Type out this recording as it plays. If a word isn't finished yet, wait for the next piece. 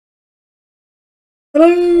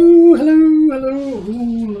Hello, hello, hello.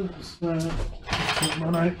 Ooh, let's get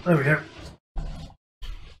one out. There we go. A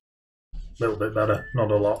little bit better, not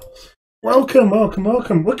a lot. Welcome, welcome,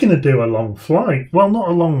 welcome. We're going to do a long flight. Well, not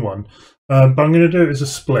a long one, but I'm going to do it as a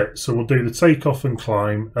split. So we'll do the takeoff and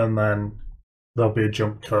climb, and then there'll be a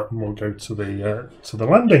jump cut, and we'll go to the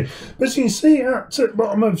landing. But as you can see at the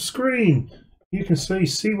bottom of the screen, you can see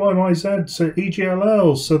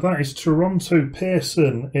CYYZ-EGLL. So that is Toronto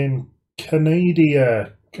Pearson in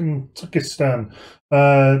Canada, Kazakhstan,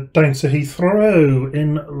 down to Heathrow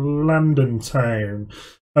in London town.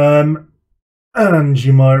 And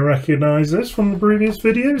you might recognise this from the previous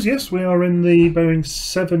videos. Yes, we are in the Boeing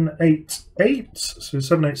 788, so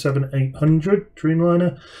 787-800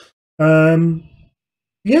 Dreamliner.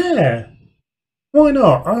 Yeah, why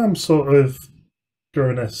not? I'm sort of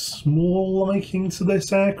growing a small liking to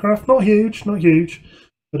this aircraft. Not huge,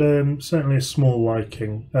 but certainly a small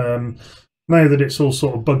liking. Now that it's all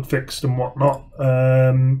sort of bug fixed and whatnot.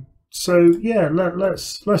 So yeah,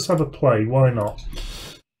 let's have a play. Why not?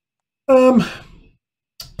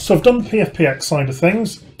 So I've done the PFPX side of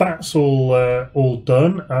things. That's all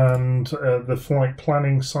done, and the flight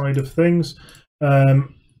planning side of things. And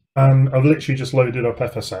I've literally just loaded up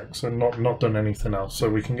FSX and not done anything else. So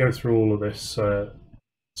we can go through all of this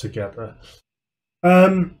together.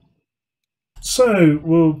 So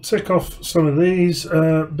we'll tick off some of these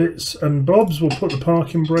bits and bobs. We'll put the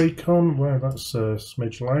parking brake on. Wow, that's a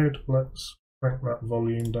smidge loud. Let's crank that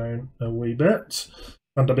volume down a wee bit.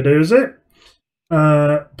 And a bit is it.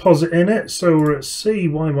 Pause it in it. So we're at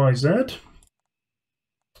CYYZ.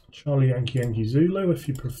 Charlie Yankee Yankee Zulu, if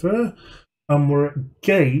you prefer. And we're at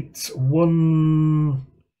gate 1.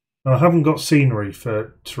 I haven't got scenery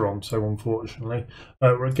for Toronto, unfortunately.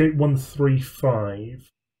 We're at gate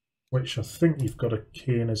 135, which I think you've got to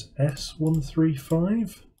key in as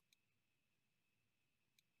S135.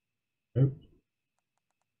 Nope.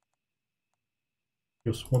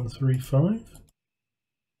 Just 135?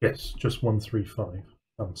 Yes, just 135.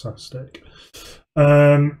 Fantastic.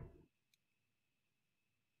 So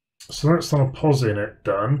that's on a pause in it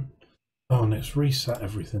done. Oh, and it's reset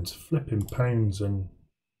everything to flipping pounds and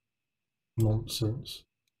nonsense.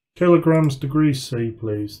 Kilograms, degrees C,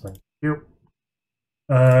 please. Thank you.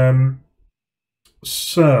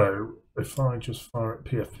 So if I just fire at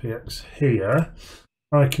PFPX here,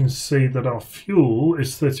 I can see that our fuel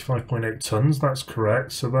is 35.8 tons. That's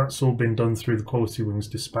correct. So that's all been done through the Quality Wings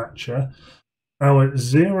dispatcher. Our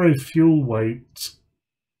zero fuel weight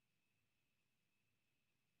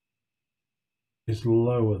is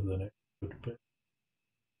lower than it should be.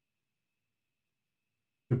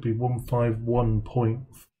 Should be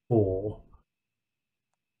 151.4.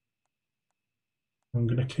 I'm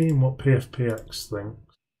going to key in what PFPX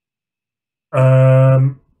thinks.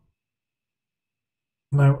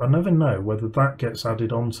 Now, I never know whether that gets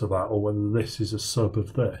added onto that or whether this is a sub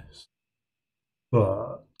of this.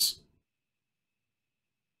 But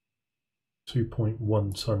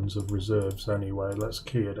 2.1 tons of reserves anyway. Let's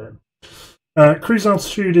key it in. Cruise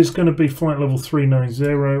altitude is going to be flight level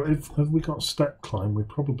 390. Have we got step climb? We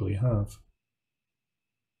probably have.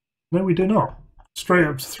 No, we do not. Straight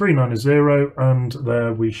up to 390, and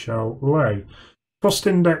there we shall lay. Cost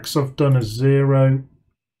index I've done as 0.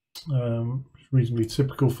 Reasonably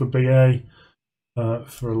typical for BA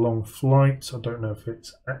for a long flight. I don't know if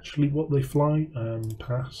it's actually what they fly.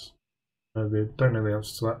 Pass. No, they don't know the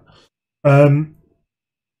answer to that.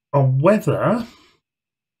 Our weather.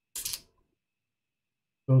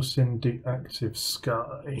 Close in the active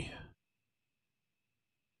sky.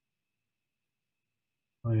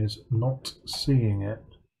 I is not seeing it.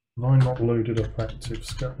 Have I not loaded up active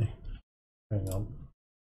sky? Hang on.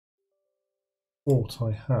 Thought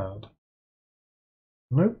I had.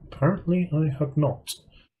 Nope, apparently I have not.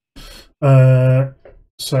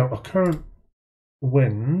 So our current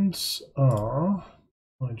winds are.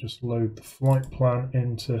 I just load the flight plan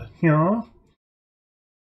into here.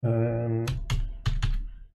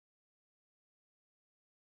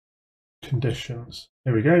 Conditions.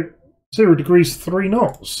 Here we go. 0 degrees 3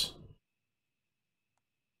 knots.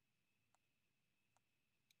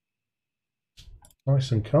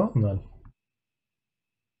 Nice and calm then.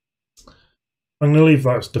 I'm going to leave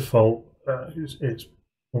that as default. It's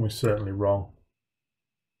almost certainly wrong.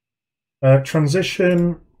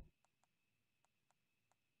 Transition.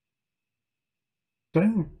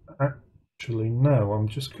 Don't actually know. I'm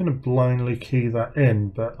just going to blindly key that in,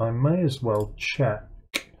 but I may as well check.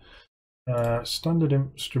 Standard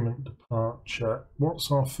instrument departure.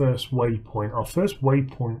 What's our first waypoint? Our first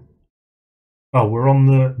waypoint. Oh, we're on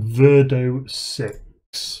the Verdo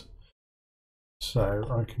 6. So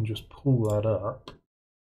I can just pull that up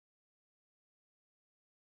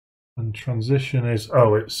And transition is,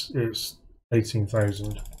 oh, it's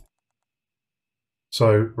 18,000.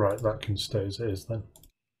 So, right, that can stay as it is then.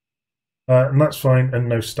 And that's fine, and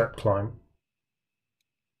no step climb.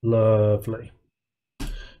 Lovely.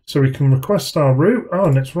 So we can request our route. Oh,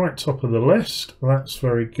 and it's right top of the list. That's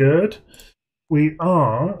very good. We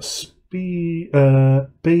are BA.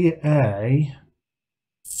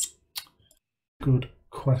 Good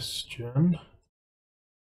question.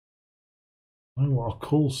 I don't know what our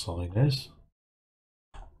call sign is.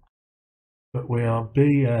 But we are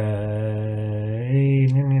BA.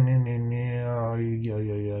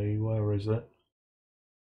 Where is it?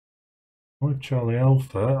 5 Charlie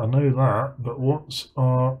Alpha. I know that, but what's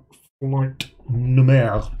our flight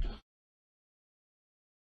number?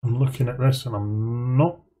 I'm looking at this and I'm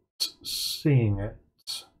not seeing it.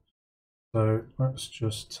 So let's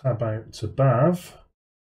just tab out to BAV.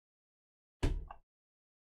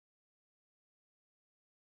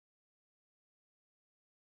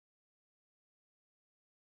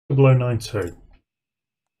 BA0092.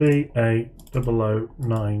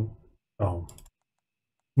 BA0090. Oh,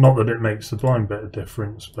 not that it makes the blind bit of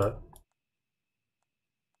difference, but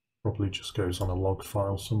probably just goes on a log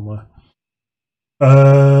file somewhere.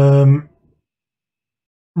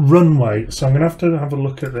 Runway. So I'm going to have a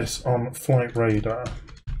look at this on Flight Radar.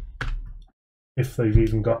 If they've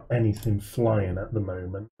even got anything flying at the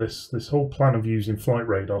moment. This whole plan of using Flight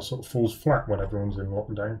Radar sort of falls flat when everyone's in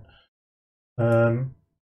lockdown.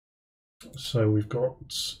 So we've got,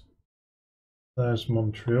 there's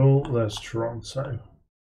Montreal, there's Toronto.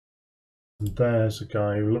 And there's a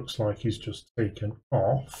guy who looks like he's just taken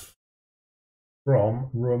off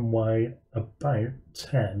from runway about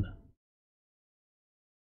 10.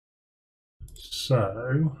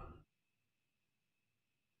 So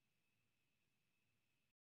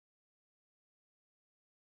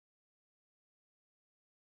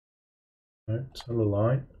no, tell a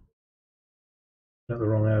lie. At the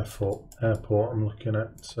wrong airport. I'm looking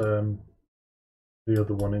at the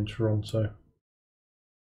other one in Toronto.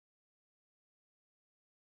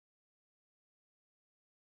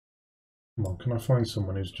 Come on, can I find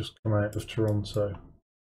someone who's just come out of Toronto?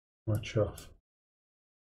 My chuff.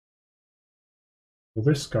 Well,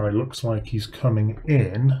 this guy looks like he's coming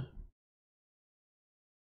in.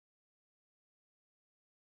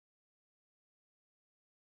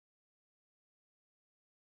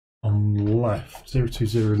 On left,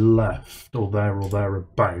 020 left, or there or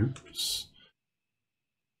thereabouts.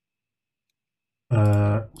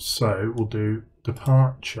 So we'll do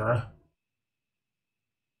departure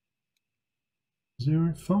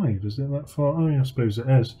 05. Is it that far? Oh, yeah, I suppose it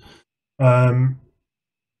is.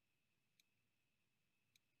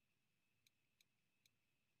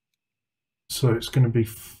 So it's going to be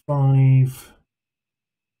 5.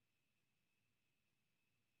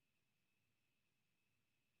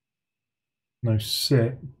 No,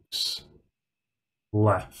 6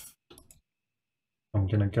 left. I'm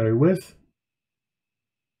going to go with.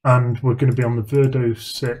 And we're going to be on the Verdo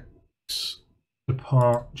 6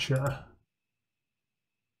 departure.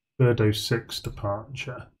 Verdo 6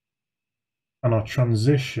 departure. And our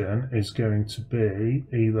transition is going to be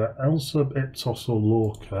either L sub Iptos or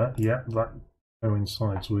Lorca. Yep, that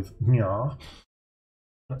coincides with Nya.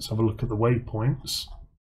 Let's have a look at the waypoints.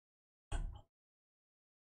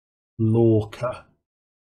 Lorca.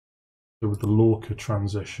 So with the Lorca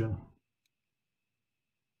transition.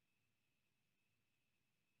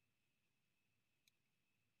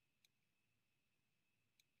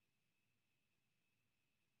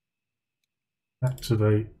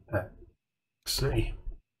 Activate XC.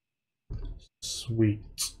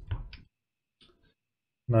 Sweet.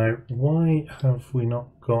 Now, why have we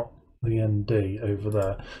not got the ND over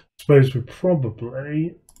there? I suppose we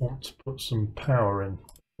probably want to put some power in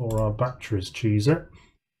for our batteries, cheese it.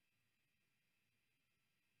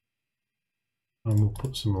 And we'll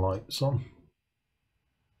put some lights on.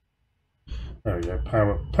 There we go,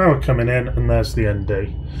 power coming in, and there's the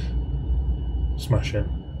ND. Smash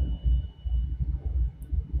in.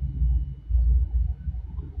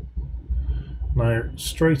 Now,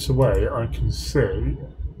 straight away, I can see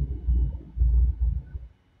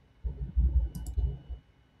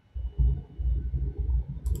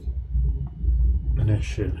an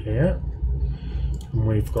issue here, and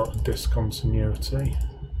we've got a discontinuity.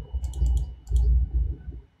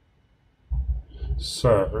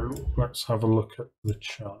 So, let's have a look at the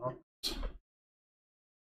chart.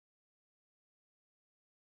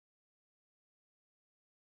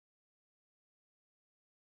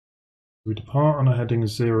 We depart on a heading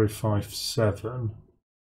 057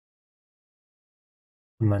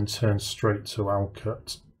 and then turn straight to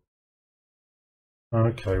Alcut.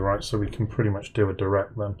 Okay, right, so we can pretty much do a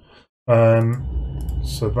direct then.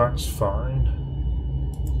 So that's fine.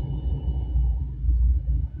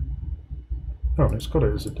 Oh, and it's got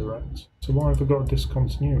it as a direct. So why have I got a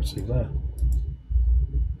discontinuity there?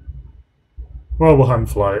 Well, we'll hand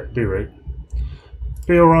fly it, be right.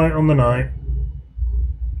 Be alright on the night.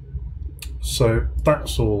 So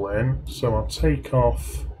that's all in. So I'll take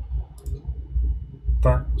off.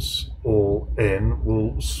 That's all in.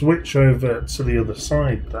 We'll switch over to the other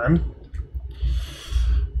side then.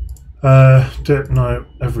 Don't know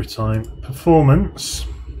every time. Performance.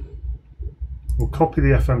 We'll copy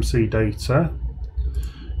the FMC data.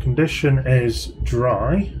 Condition is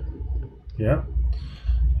dry. Yeah.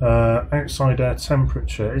 Outside air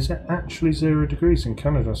temperature. Is it actually 0 degrees in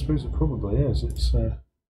Canada? I suppose it probably is. It's a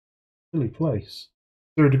silly place.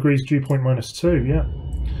 0 degrees, dew point -2, yeah.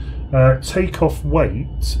 Takeoff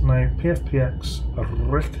weight. Now, PFPX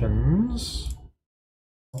reckons.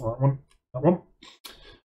 Not that one. That one.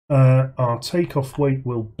 Our takeoff weight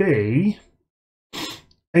will be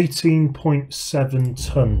 18.7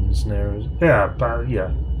 tons. Near, yeah, about,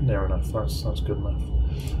 yeah, near enough. That's good enough.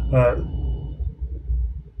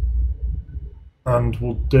 And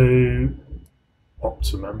we'll do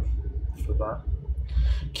optimum for that.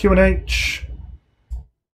 QNH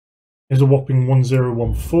is a whopping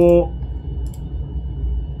 1014.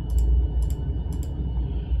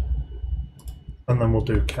 And then we'll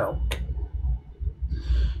do calc.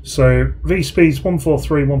 So V-speed's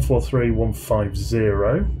 143, 143,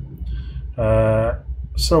 150.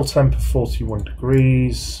 Cell temp 41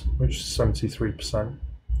 degrees, which is 73%.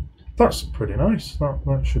 That's pretty nice.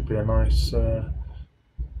 That should be a nice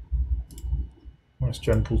nice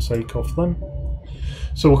gentle takeoff then.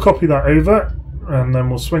 So we'll copy that over and then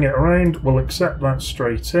we'll swing it around. We'll accept that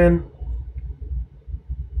straight in.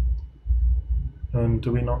 And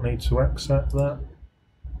do we not need to accept that?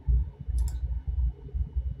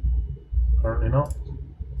 Apparently not.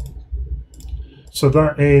 So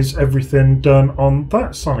that is everything done on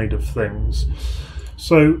that side of things.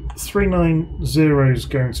 So 390 is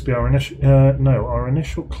going to be our initial. No, our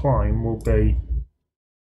initial climb will be.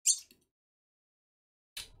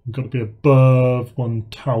 We've got to be above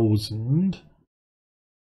 1000.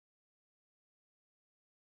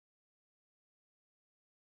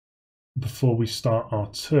 Before we start our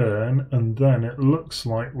turn, and then it looks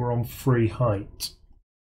like we're on free height.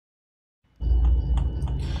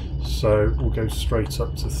 So we'll go straight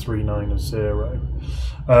up to 390.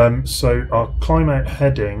 So our climb out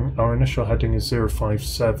heading, our initial heading is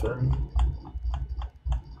 057.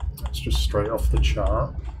 That's just straight off the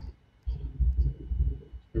chart.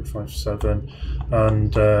 057,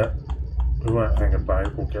 and we won't hang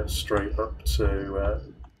about. We'll get straight up to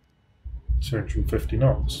 250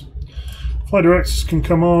 knots. Flight directors can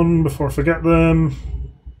come on before I forget them.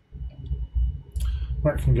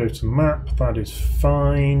 That can go to map. That is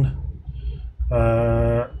fine.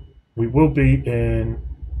 We will be in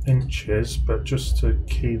inches, but just to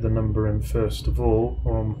key the number in first of all.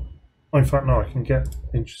 Oh, in fact, no, I can get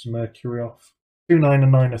inches of mercury off. 29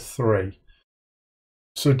 and 9 are 3.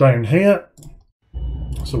 So down here,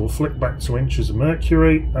 so we'll flick back to inches of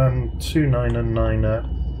mercury, and 29 and 9 are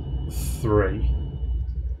 3.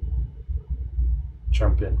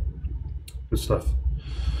 Champion. Good stuff.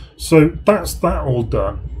 So that's that all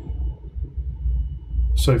done.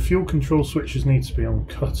 So fuel control switches need to be on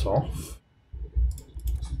cut off.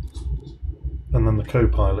 And then the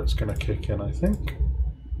co-pilot's going to kick in, I think.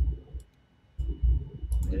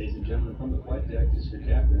 Ladies and gentlemen, from the flight deck, this is your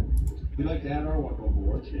captain. We'd like to add our welcome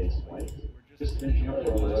aboard today's flight. Just finishing up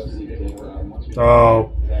our last meeting.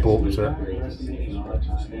 Oh, balked it.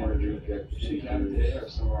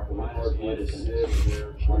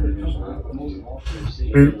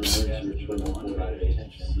 Oops.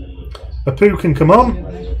 A poo can come on.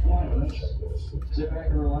 Sit back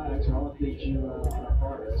and relax, and I'll update you on our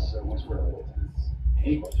progress once we're ready.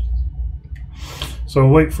 Any questions? So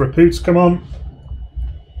we'll wait for a poo to come on.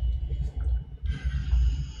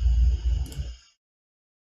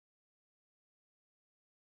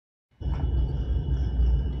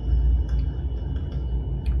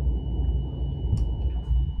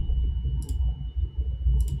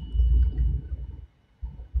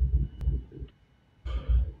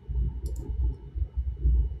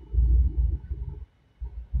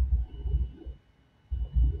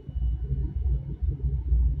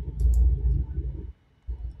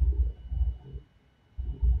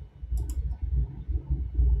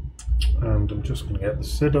 And I'm just going to get the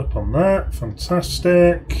SID up on that.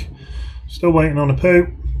 Fantastic. Still waiting on a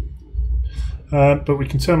poo. But we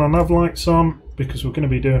can turn our nav lights on because we're going to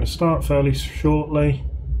be doing a start fairly shortly.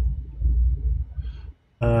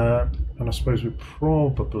 I suppose we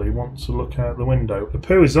probably want to look out the window. The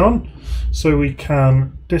poo is on, so we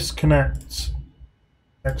can disconnect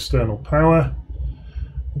external power.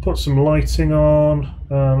 We'll put some lighting on.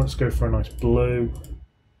 Let's go for a nice blue.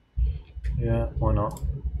 Yeah, why not?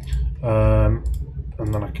 And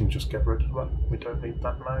then I can just get rid of that. We don't need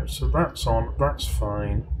that now. So that's on, that's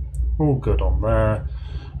fine. All good on there.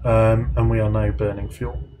 And we are now burning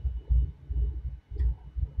fuel.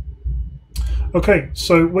 Okay,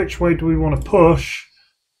 so which way do we want to push?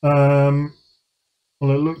 Well,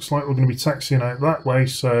 it looks like we're going to be taxiing out that way,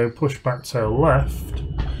 so push back tail left.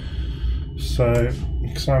 So,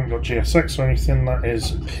 because I haven't got GSX or anything, that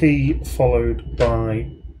is P followed by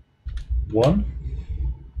 1.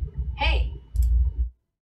 Hey.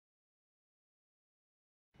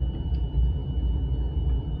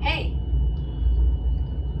 Hey.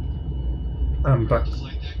 And back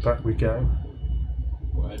we go.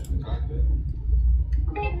 Go ahead from the cockpit.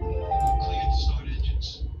 Clear to start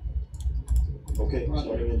engines. Okay,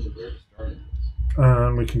 starting engine. Starting.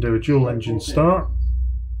 And we can do a dual engine start.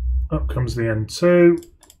 Up comes the N2.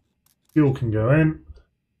 Fuel can go in.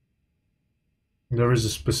 There is a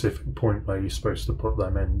specific point where you're supposed to put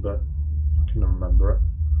them in, but I can remember it.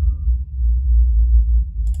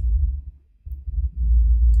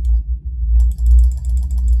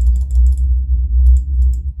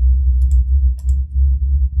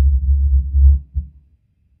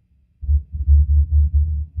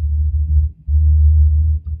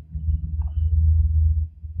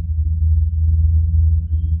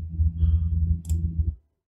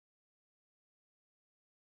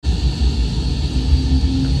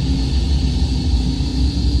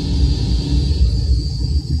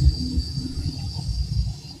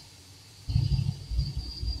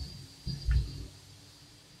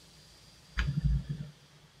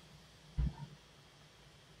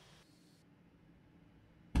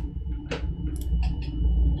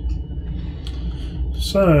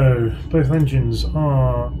 So, both engines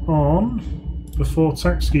are on. Before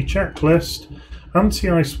taxi checklist,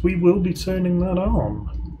 anti-ice, we will be turning that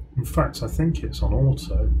on. In fact, I think it's on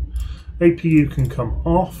auto. APU can come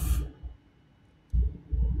off.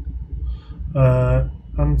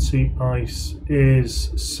 Anti-ice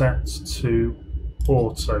is set to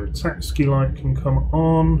auto. Taxi light can come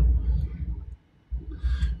on.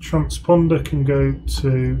 Transponder can go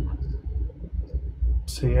to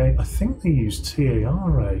TA. I think they use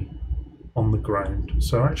TARA on the ground,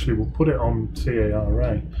 so actually we'll put it on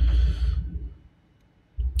TARA.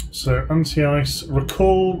 So anti-ice,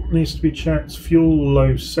 recall needs to be checked, fuel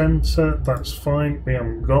low center, that's fine, we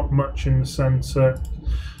haven't got much in the center.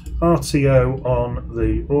 RTO on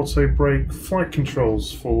the auto brake, flight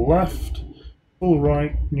controls full left, full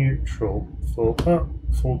right, neutral, full up,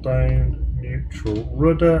 full down, neutral,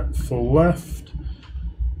 rudder, full left,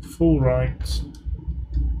 full right,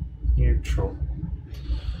 neutral.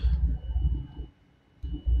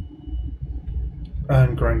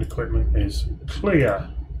 And ground equipment is clear.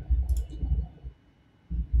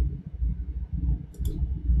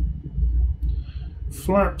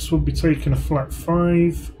 Flaps will be taking a flat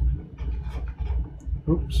 5.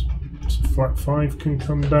 Oops, so flat 5 can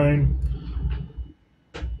come down.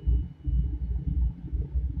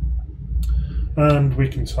 And we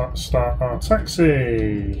can start our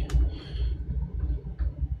taxi.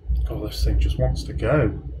 Oh, this thing just wants to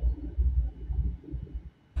go.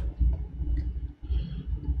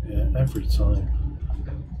 Yeah, every time.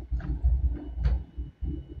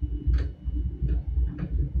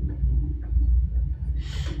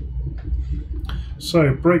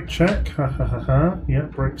 So, brake check. Ha ha ha ha. Yeah,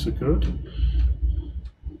 brakes are good.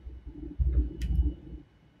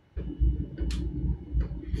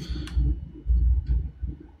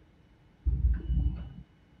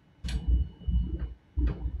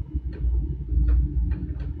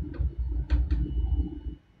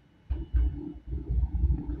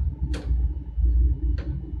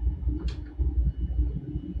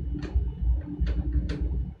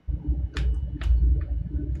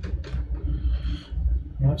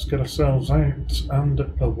 Let's get ourselves out and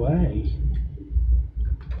away.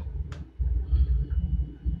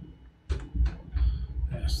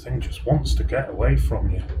 This thing just wants to get away from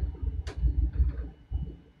you.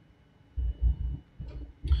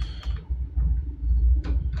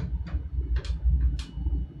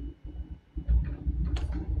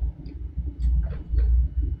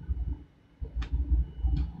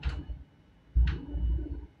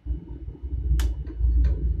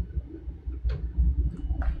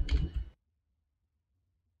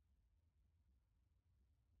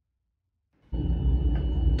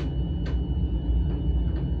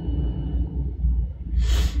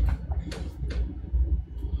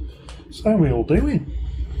 So how are we all doing?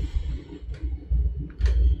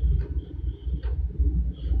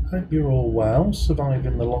 Hope you're all well,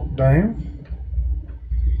 surviving the lockdown.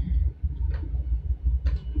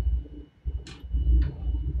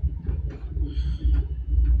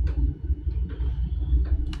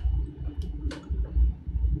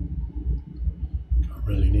 I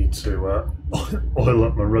really need to oil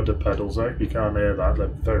up my rudder pedals. I hope you can't hear that, they're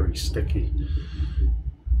very sticky.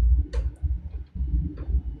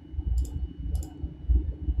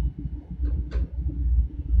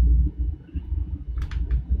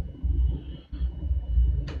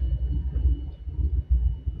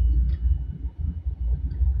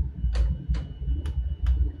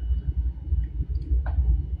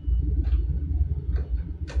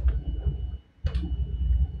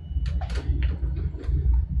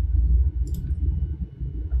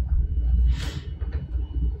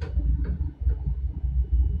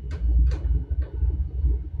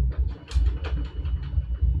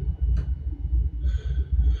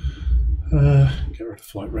 Get rid of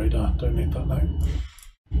flight radar, don't need that now.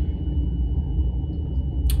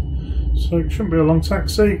 So it shouldn't be a long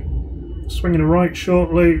taxi. Swinging a right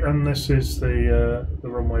shortly, and this is the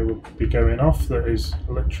runway we'll be going off. That is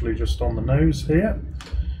literally just on the nose here.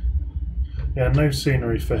 Yeah, no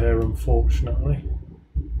scenery for here, unfortunately.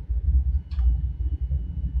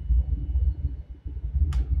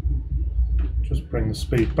 Just bring the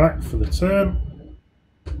speed back for the turn.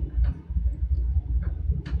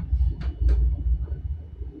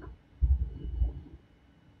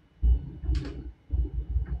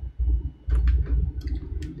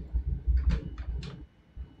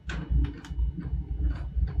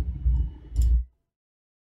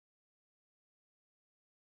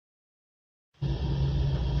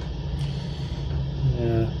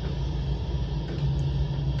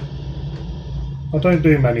 I don't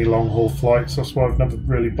do many long haul flights, that's why I've never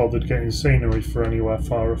really bothered getting scenery for anywhere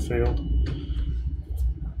far afield.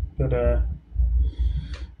 But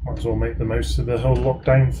might as well make the most of the whole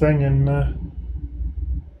lockdown thing and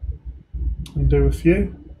do a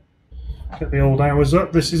few. Get the old hours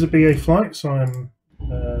up. This is a BA flight, so I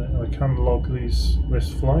can log this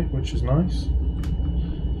flight, which is nice.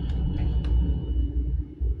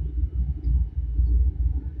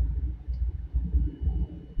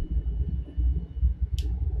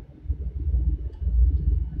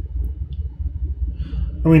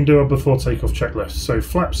 And we can do a before takeoff checklist. So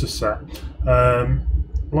flaps are set.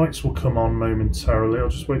 Lights will come on momentarily. I'll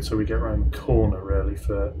just wait till we get around the corner really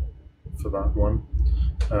for that one.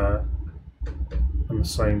 And the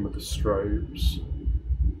same with the strobes.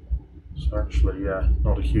 So actually, yeah,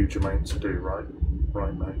 not a huge amount to do right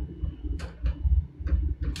now.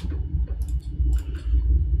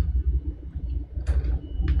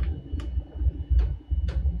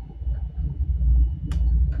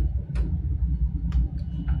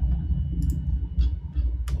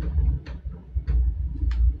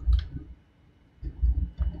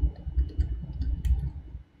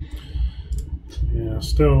 Yeah,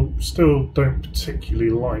 still don't particularly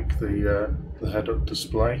like the head-up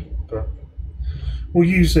display, but we'll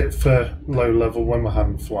use it for low level when we're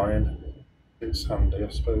hand flying. It's handy, I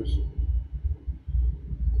suppose.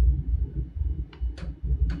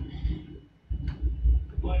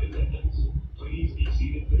 Flight attendants, please be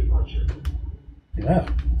seated for departure. Yeah.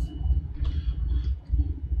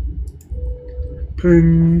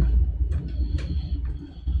 Ping.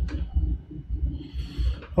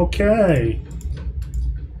 Okay.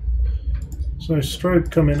 So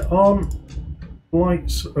strobe coming on,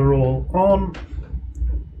 lights are all on.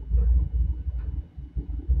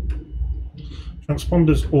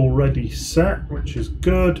 Transponder's already set, which is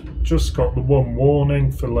good. Just got the one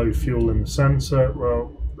warning for low fuel in the centre.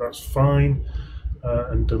 Well, that's fine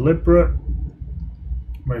and deliberate.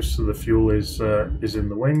 Most of the fuel is in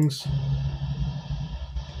the wings,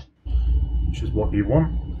 which is what you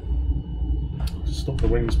want. Stop the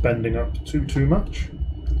wings bending up too much.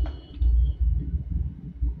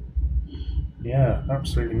 Yeah,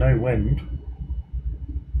 absolutely no wind.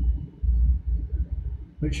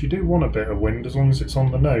 Which you do want a bit of wind as long as it's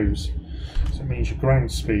on the nose. So it means your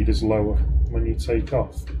ground speed is lower when you take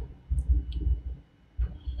off.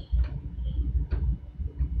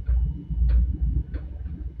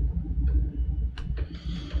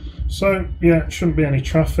 So yeah, it shouldn't be any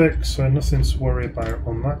traffic, so nothing to worry about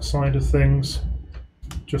on that side of things.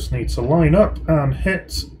 Just need to line up and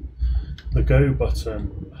hit the go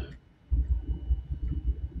button.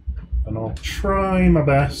 And I'll try my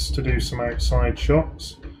best to do some outside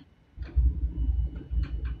shots,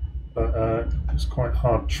 but it's quite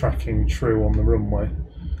hard tracking true on the runway.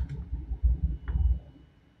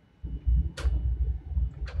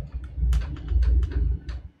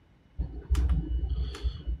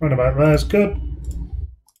 Right about there's good.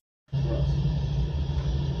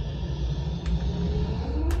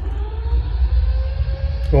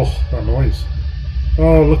 Oh, that noise!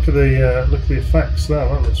 Oh, look at the effects there.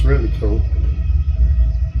 That looks really cool.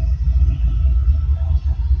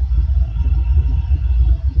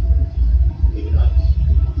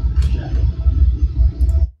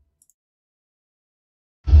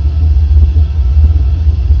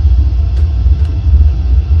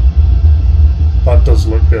 That does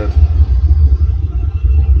look good.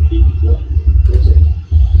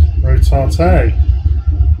 Rotate.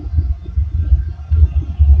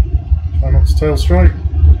 Try not to tail strike.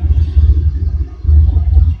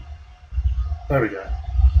 There we go.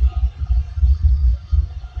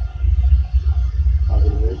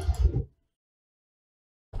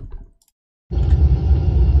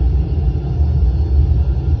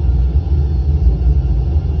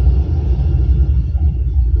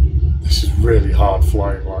 This is really hard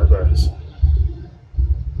flying like this.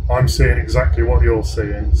 I'm seeing exactly what you're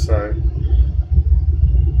seeing, so.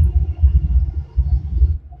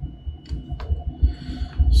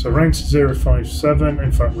 So range to 057,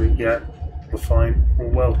 in fact we're fine, we're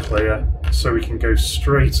well clear, so we can go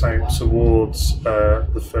straight out towards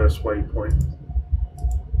the first waypoint.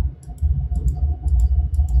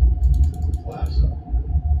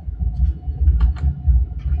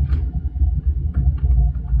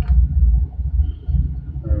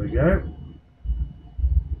 There we go.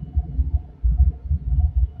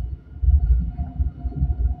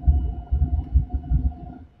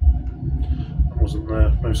 Wasn't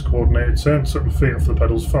the most coordinated turn, took my feet off the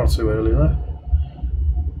pedals far too early there.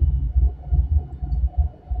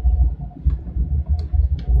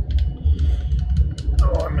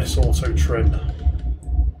 Oh, I miss auto trim.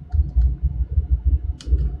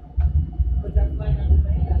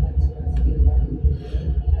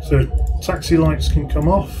 So taxi lights can come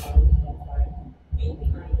off.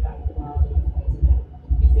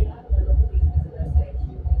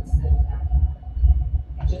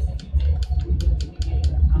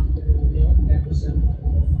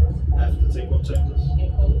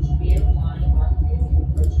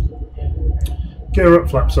 Gear up,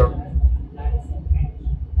 flaps up.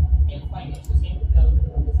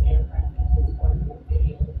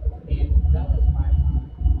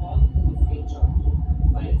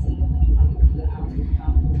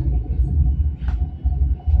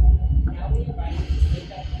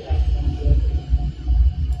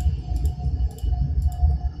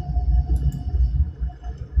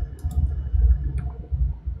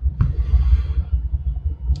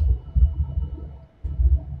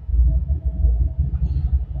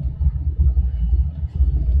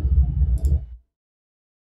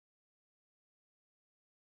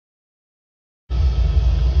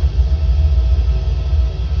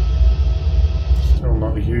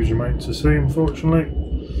 Huge amount to see, unfortunately.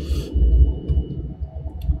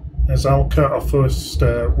 There's Alka, our first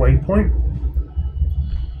waypoint.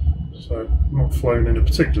 So not flown in a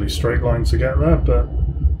particularly straight line to get there, but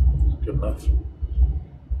good enough.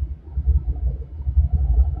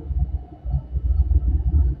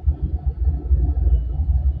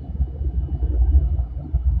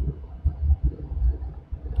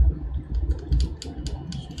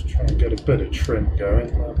 Just try and get a bit of trim going,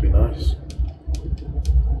 that'd be nice.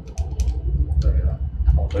 There we are.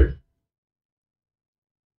 I'll do.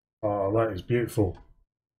 Oh, that is beautiful.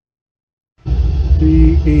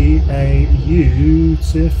 Beautiful.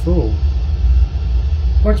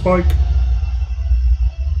 Thanks, Mike.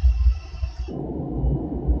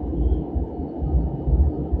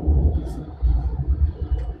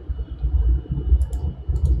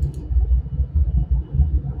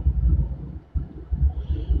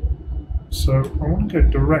 So I want to go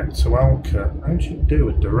direct to Alka. How do you do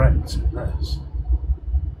a direct in this?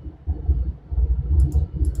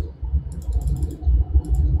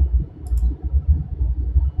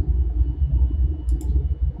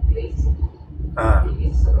 Ah.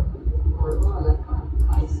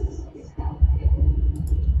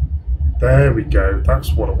 There we go.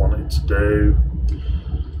 That's what I wanted to do.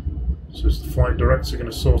 So is the flight director going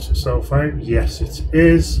to sort itself out? Yes, it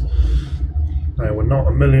is. Now, we're not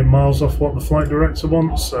a million miles off what the flight director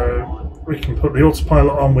wants, so we can put the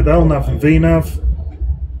autopilot on with LNAV and VNAV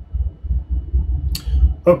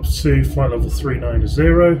up to flight level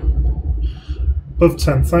 390, above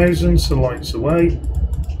 10,000, so lights away.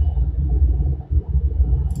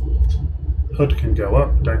 HUD can go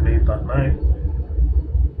up, don't need that now.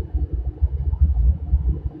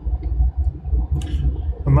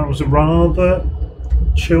 And that was a rather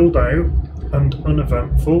chilled out and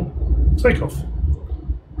uneventful takeoff.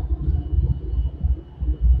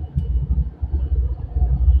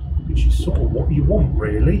 you want,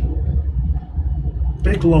 really.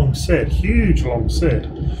 Big long SID, huge long SID.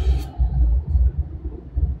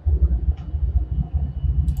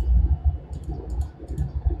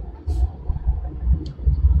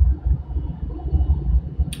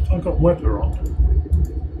 Have I got weather on?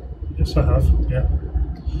 Yes, I have. Yeah.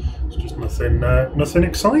 It's just nothing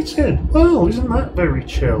exciting. Well, isn't that very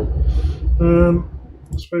chill?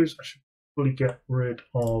 I suppose I should probably get rid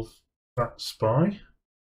of that spy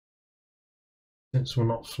since we're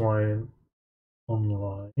not flying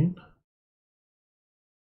online.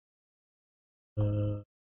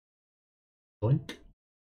 Blink.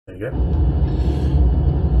 There you go.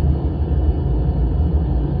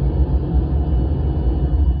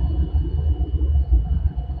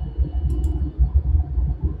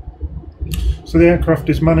 So the aircraft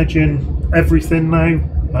is managing everything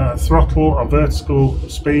now, throttle, our vertical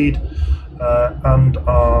speed, and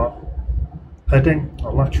our heading,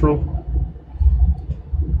 our lateral.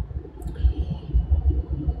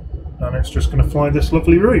 And it's just going to fly this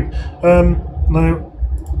lovely route. Now,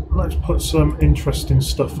 let's put some interesting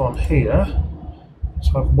stuff on here. Let's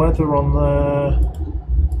have weather on there.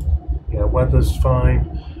 Yeah, weather's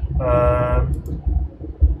fine.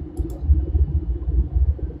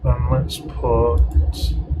 And let's put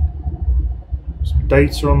some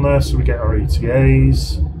data on there so we get our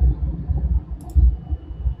ETAs.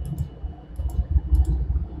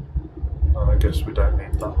 I guess we don't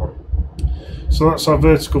need that one. So that's our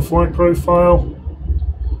vertical flight profile.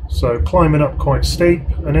 So climbing up quite steep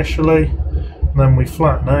initially, and then we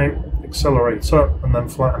flatten out, accelerate up, and then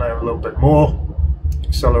flatten out a little bit more,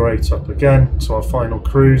 accelerate up again to our final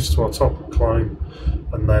cruise, to our top of climb,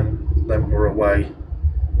 and then we're away.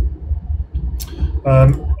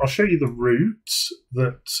 I'll show you the route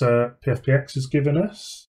that PFPX has given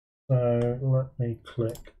us. So let me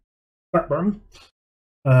click that button.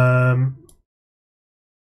 The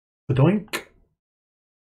doink.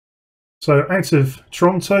 So out of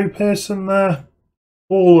Toronto, Pearson there,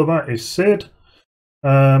 all of that is SID.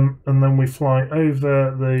 And then we fly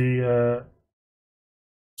over the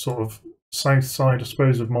sort of south side, I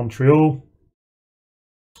suppose, of Montreal.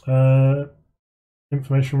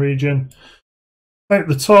 Information region. Out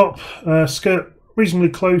the top, skirt reasonably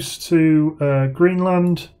close to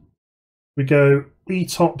Greenland. We go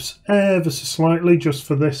E-tops ever so slightly just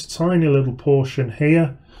for this tiny little portion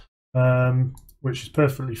here. Which is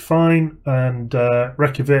perfectly fine, and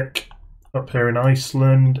Reykjavik up here in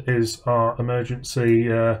Iceland is our emergency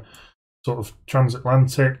sort of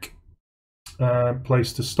transatlantic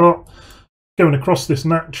place to stop. Going across this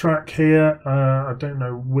NAT track here, I don't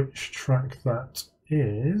know which track that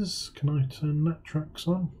is. Can I turn NAT tracks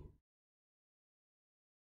on?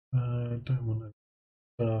 I don't want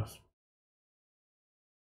to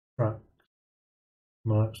track.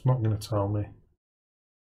 No, it's not going to tell me.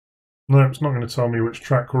 No, it's not going to tell me which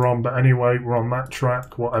track we're on, but anyway, we're on that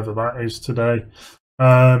track, whatever that is today.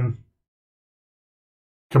 Come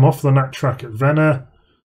off the NAT track at Venna,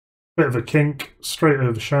 bit of a kink, straight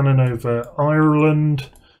over Shannon, over Ireland,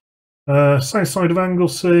 south side of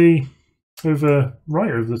Anglesey,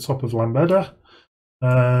 right over the top of Lambeda,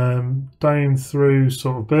 down through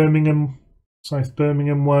sort of Birmingham, South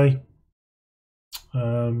Birmingham way,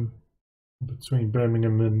 between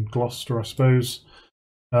Birmingham and Gloucester, I suppose.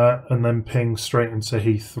 And then ping straight into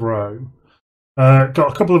Heathrow. Got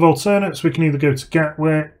a couple of alternates. We can either go to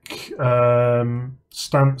Gatwick,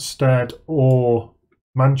 Stansted, or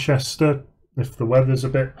Manchester if the weather's a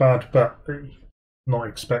bit bad, but not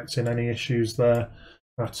expecting any issues there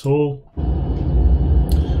at all.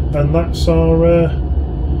 And that's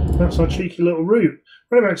our cheeky little route.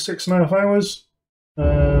 We're about 6.5 hours.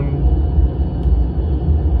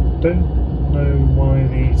 Don't know why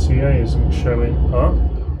the ETA isn't showing up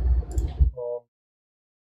on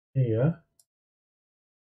here.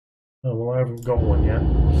 Oh well, I haven't got one yet,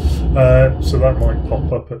 so that might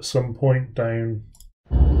pop up at some point down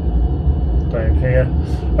here.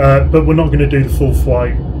 But we're not going to do the full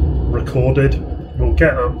flight recorded. We'll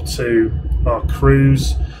get up to our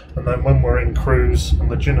cruise, and then when we're in cruise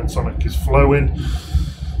and the gin and tonic is flowing,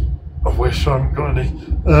 I wish I haven't got any.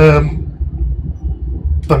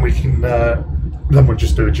 Then we can, then we'll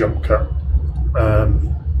just do a jump cut.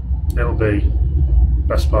 It'll be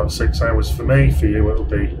best part 6 hours for me. For you, it'll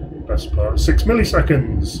be best part 6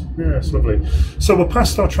 milliseconds. Yeah, it's lovely. So we're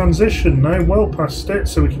past our transition now, well past it,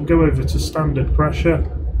 so we can go over to standard pressure.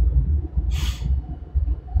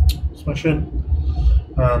 Smash in.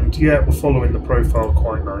 And yeah, we're following the profile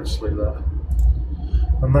quite nicely there.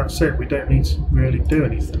 And that's it. We don't need to really do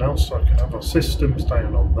anything else. So I can have our systems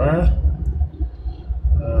down on there.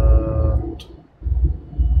 And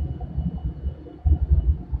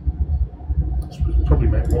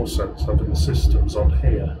more sense having the systems on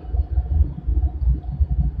here.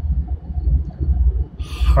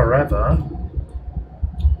 However,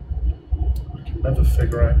 I can never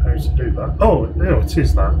figure out how to do that. Oh, no, it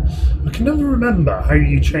is that. I can never remember how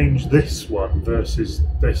you change this one versus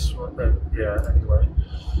this one. Yeah, anyway,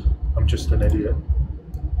 I'm just an idiot.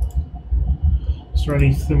 Is there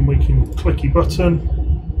anything we can clicky button?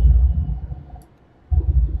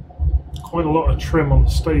 Quite a lot of trim on the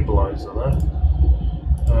stabilizer there.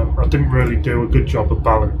 I didn't really do a good job of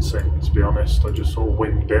balancing, to be honest. I just sort of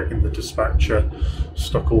winged it in the dispatcher,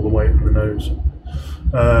 stuck all the weight in the nose,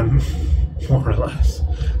 more or less.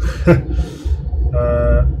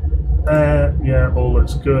 Yeah, all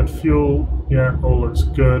looks good. Fuel, yeah, all looks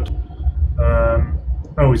good.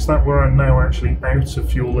 Oh, is that where I'm now actually out of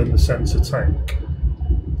fuel in the centre tank?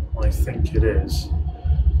 I think it is.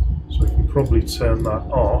 So I can probably turn that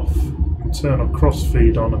off and turn a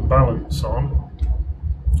crossfeed on and balance on.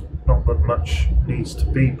 Not that much needs to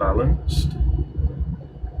be balanced,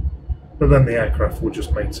 but then the aircraft will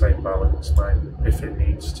just maintain balance now if it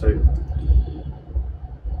needs to.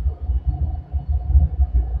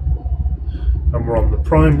 And we're on the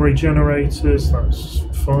primary generators, that's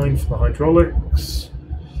fine for the hydraulics.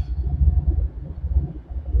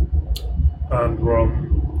 And we're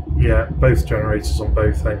on, yeah, both generators on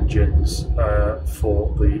both engines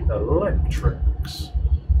for the electrics.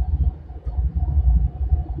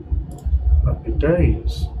 Happy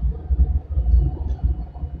days.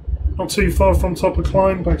 Not too far from top of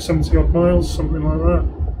climb, about 70 odd miles, something like that.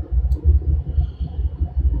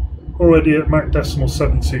 Already at Mach decimal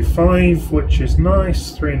 725, which is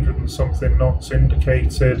nice, 300 and something knots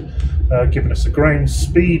indicated, giving us a ground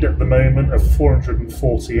speed at the moment of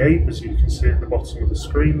 448, as you can see at the bottom of the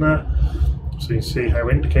screen there. So you can see how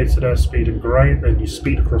indicated airspeed and ground and your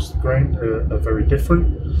speed across the ground are very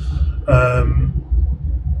different.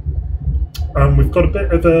 And we've got a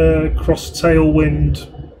bit of a cross tailwind,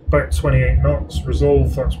 about 28 knots.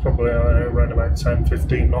 Resolve, that's probably around about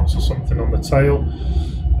 10-15 knots or something on the tail.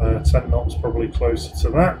 10 knots probably closer to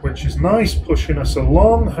that, which is nice, pushing us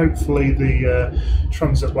along. Hopefully the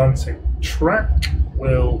transatlantic track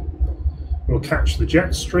will catch the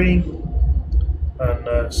jet stream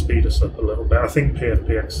and speed us up a little bit. I think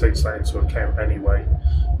PFPX takes that into account anyway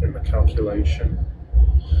in the calculation.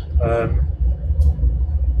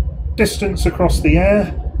 Distance across the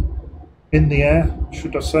air, in the air,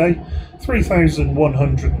 should I say,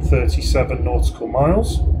 3,137 nautical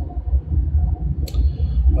miles.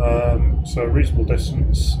 So a reasonable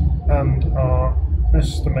distance, and our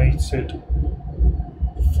estimated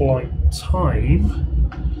flight time,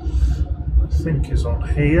 I think, is on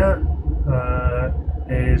here,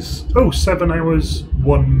 is 7 hours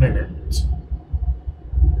 1 minute.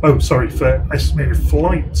 Oh, sorry, for estimated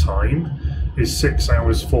flight time is 6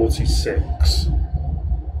 hours 46.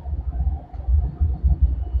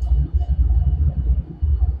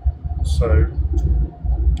 So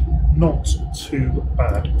not too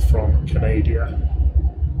bad from Canada.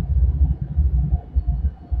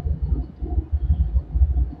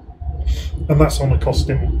 And that's on a cost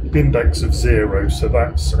index of 0, so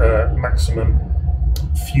that's maximum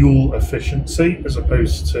fuel efficiency, as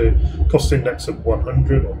opposed to cost index of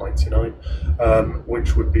 100 or 99,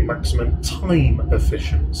 which would be maximum time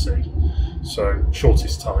efficiency, so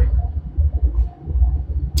shortest time.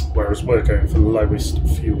 Whereas we're going for lowest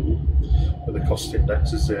fuel with a cost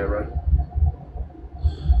index of 0.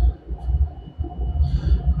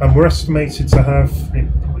 And we're estimated to have,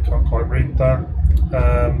 you probably can't quite read that,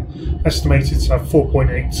 estimated to have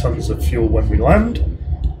 4.8 tonnes of fuel when we land,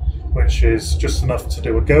 which is just enough to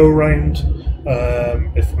do a go around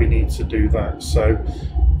if we need to do that. So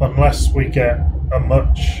unless we get a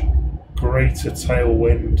much greater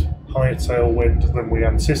tailwind, higher tailwind than we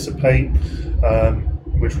anticipate,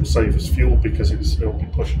 which will save us fuel because it'll be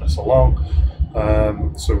pushing us along,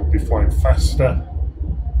 so we'll be flying faster,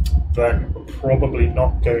 then we're probably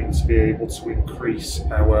not going to be able to increase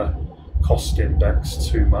our cost index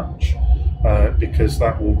too much, because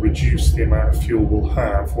that will reduce the amount of fuel we'll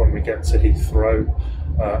have when we get to Heathrow,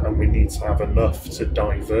 and we need to have enough to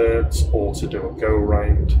divert or to do a go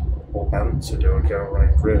around, and to do a go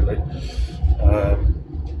around really.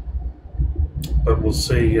 But we'll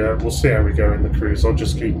see how we go in the cruise. I'll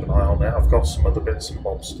just keep an eye on it. I've got some other bits and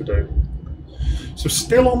bobs to do. So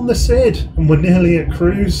still on the SID, and we're nearly at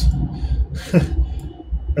cruise.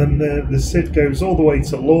 And the SID goes all the way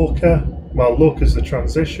to Lorca. Well, Lorca's the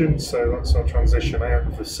transition, so that's our transition out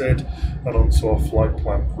of the SID and onto our flight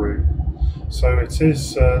plan route. So it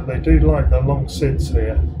is, they do like their long SIDs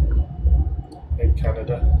here in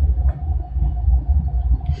Canada.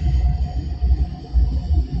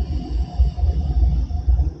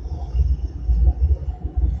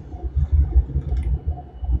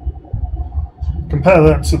 compare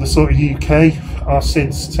that to the sort of UK, our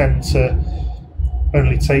SIDs tend to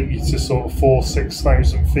only take you to sort of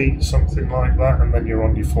 4,000–6,000 feet, something like that, and then you're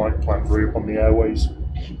on your flight plan route on the airways.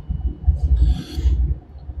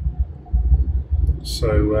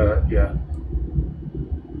 So yeah,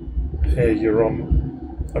 here you're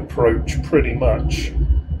on approach pretty much,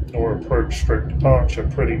 or approach stroke departure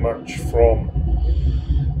pretty much from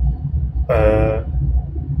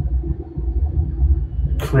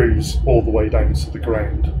cruise all the way down to the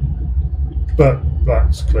ground. But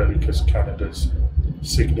that's clearly because Canada's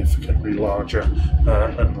significantly larger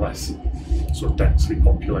and less sort of densely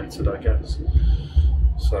populated, I guess.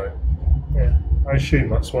 So yeah, I assume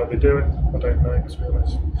that's why they do it. I don't know, to be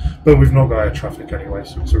honest. But we've not got air traffic anyway,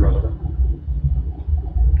 so it's irrelevant.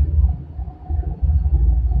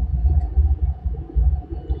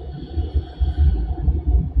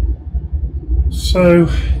 So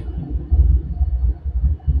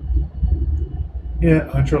yeah,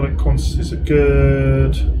 hydraulic quantities are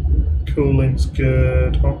good, cooling's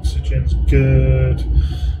good, oxygen's good.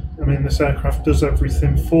 I mean, this aircraft does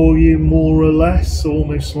everything for you, more or less,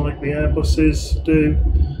 almost like the Airbuses do.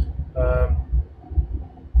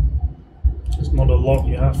 There's not a lot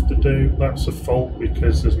you have to do. That's a fault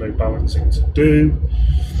because there's no balancing to do.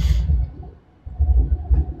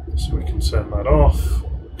 So we can turn that off.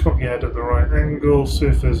 Cock your head at the right angle, see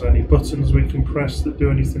if there's any buttons we can press that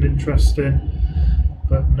do anything interesting.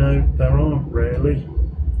 But no, there aren't really.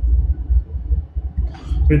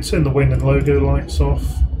 We can turn the wing and logo lights off.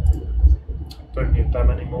 Don't need them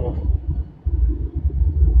anymore.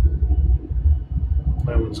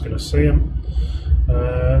 No one's going to see them.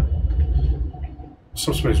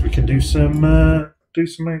 So I suppose we can do some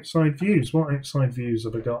outside views. What outside views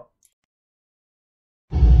have I got?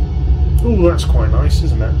 Oh, that's quite nice,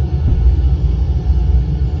 isn't it?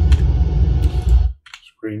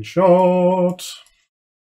 Screenshot.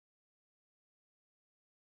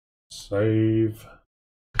 Save.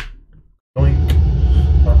 Oink.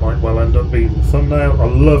 That might well end up being the thumbnail. I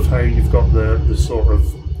love how you've got the sort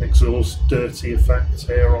of exhaust dirty effect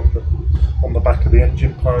here on the back of the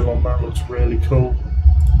engine pylon. That looks really cool.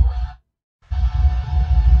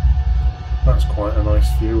 That's quite a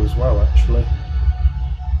nice view as well, actually.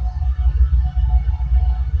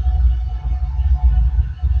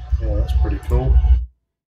 Yeah, that's pretty cool.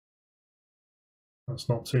 That's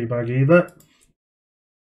not too bad either.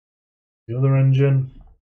 The other engine.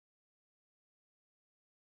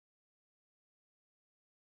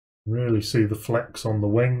 Really see the flex on the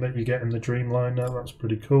wing that you get in the Dreamliner. That's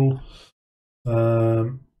pretty cool.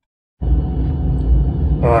 Oh,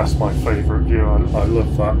 that's my favourite view. I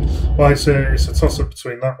love that. Well, it's a toss-up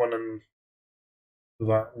between that one and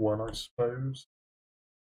that one, I suppose.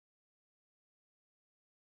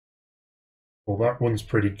 Well, that one's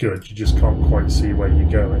pretty good. You just can't quite see where you're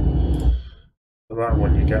going. But that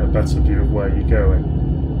one, you get a better view of where you're going,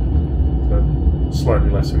 but slightly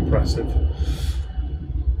less impressive.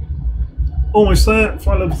 Almost there,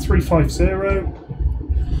 flight level 350.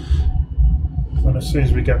 And as soon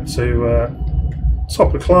as we get to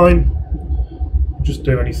top of climb, just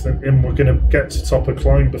do anything, and we're going to get to top of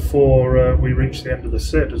climb before we reach the end of the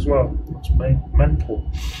SID as well. That's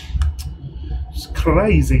mental. It's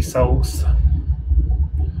crazy, souls.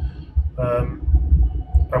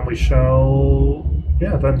 And we shall,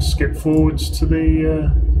 yeah, then skip forwards to the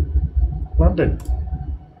landing.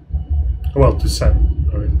 Well, descent,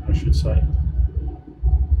 I should say.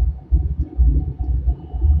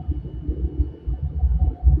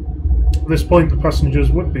 At this point, the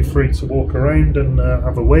passengers would be free to walk around and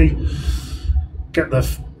have a wee, get their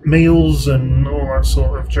meals and all that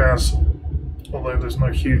sort of jazz, although there's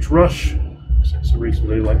no huge rush, because it's a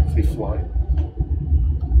reasonably lengthy flight.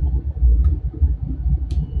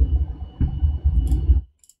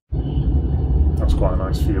 That's quite a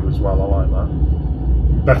nice view as well, I like that.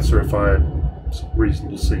 Better if I had some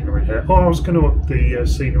reasonable scenery here. Oh, I was going to up the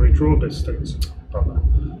scenery draw distance. Oh, I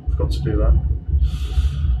forgot to do that.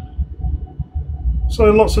 So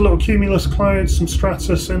lots of little cumulus clouds, some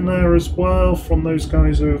stratus in there as well from those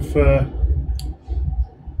guys who've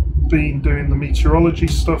been doing the meteorology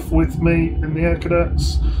stuff with me in the Air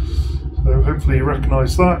Cadets. So hopefully you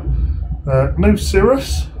recognise that. No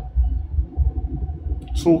cirrus.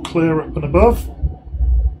 It's all clear up and above.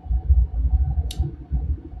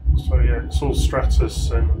 So yeah, it's all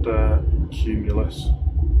stratus and cumulus.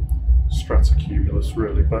 Stratocumulus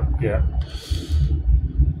really, but yeah.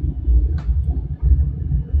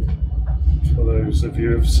 For those of you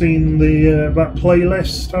who have seen the that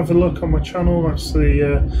playlist, have a look on my channel. That's the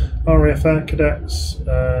RAF Air Cadets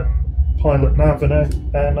Pilot Nav and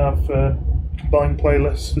Air Nav combined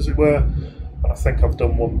playlist, as it were. And I think I've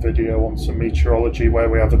done one video on some meteorology where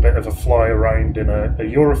we have a bit of a fly around in a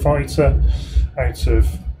Eurofighter out of,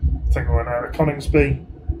 I think we went out of Coningsby,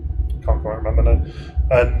 can't quite remember now.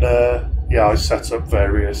 And yeah, I set up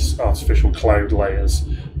various artificial cloud layers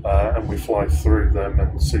and we fly through them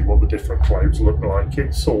and see what the different clouds look like.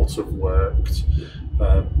 It sort of worked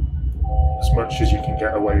as much as you can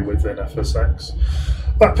get away with in FSX.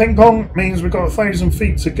 That ping pong means we've got 1,000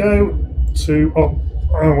 feet to go to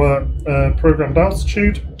our programmed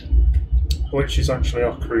altitude, which is actually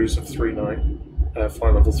our cruise of flight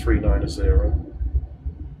level 390.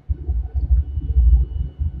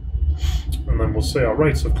 And then we'll see our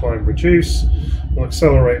rate of climb reduce. We'll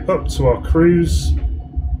accelerate up to our cruise,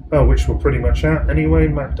 which we're pretty much at anyway,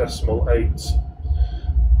 Mach decimal 8,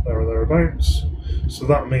 there or thereabouts. So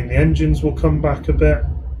that'll mean the engines will come back a bit,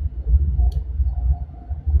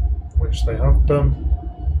 which they have done.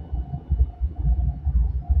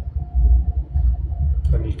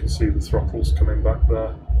 And you can see the throttles coming back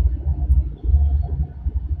there.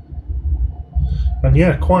 And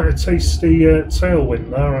yeah, quite a tasty tailwind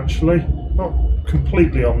there actually. Not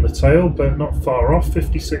completely on the tail, but not far off,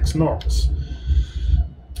 56 knots.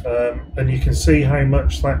 And you can see how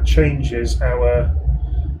much that changes our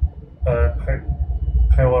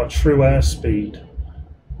how our true airspeed,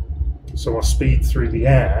 so our speed through the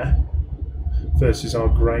air versus our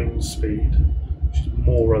ground speed, which is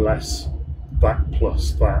more or less that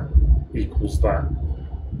plus that equals that,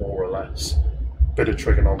 more or less. Bit of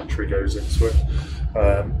trigonometry goes into it.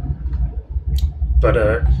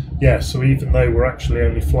 Yeah, so even though we're actually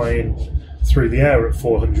only flying through the air at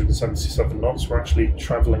 477 knots, we're actually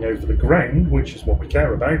travelling over the ground, which is what we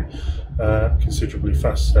care about, considerably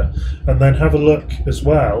faster. And then have a look as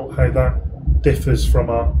well how that differs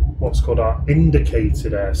from our what's called our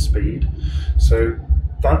indicated airspeed. So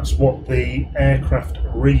that's what the aircraft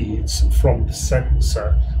reads from the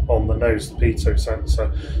sensor on the nose, the pitot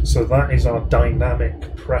sensor. So that is our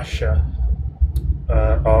dynamic pressure,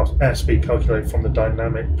 our airspeed calculated from the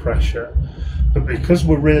dynamic pressure. But because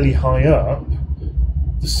we're really high up,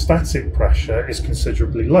 the static pressure is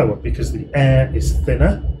considerably lower because the air is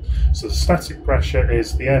thinner. So the static pressure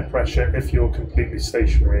is the air pressure if you're completely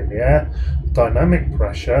stationary in the air. The dynamic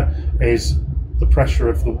pressure is the pressure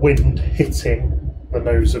of the wind hitting the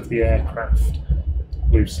nose of the aircraft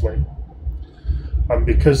loosely. And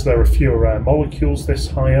because there are fewer air molecules this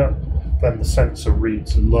high up, then the sensor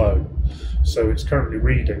reads low. So it's currently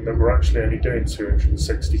reading that we're actually only doing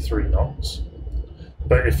 263 knots.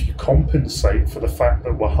 But if you compensate for the fact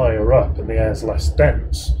that we're higher up and the air's less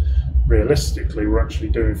dense, realistically we're actually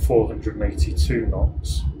doing 482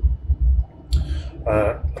 knots.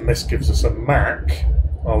 And this gives us a Mach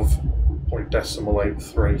of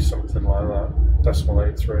 0.83, something like that, decimal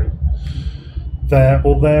 83. There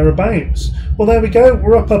or thereabouts. Well, there we go,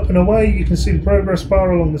 we're up and away. You can see the progress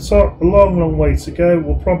bar along the top. A long way to go.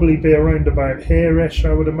 We'll probably be around about here-ish,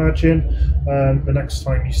 I would imagine, the next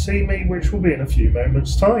time you see me, which will be in a few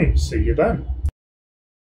moments' time. See you then.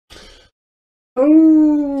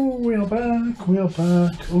 Oh, we are back, we are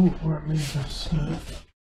back. Oh, let me just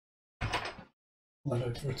let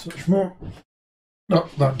over a touch more. No,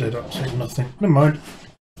 that did absolutely nothing. Never mind.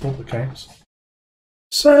 All the counts.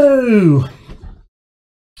 So,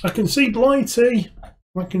 I can see Blighty.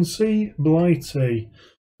 I can see Blighty.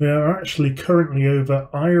 We are actually currently over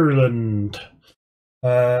Ireland.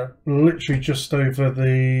 Literally just over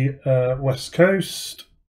the west coast,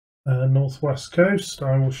 northwest coast.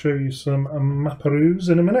 I will show you some maparoos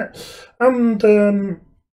in a minute. And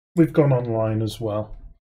we've gone online as well.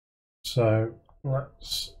 So,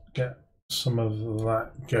 let's get some of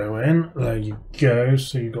that going. There you go.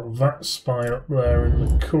 So you've got that spy up there in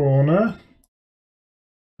the corner.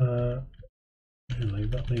 Really,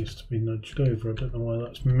 that needs to be nudged over. I don't know why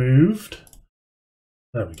that's moved.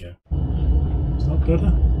 There we go. Is that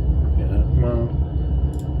better? Yeah, well.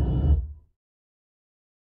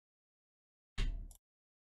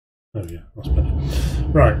 Oh yeah, that's better.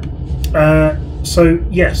 Right. So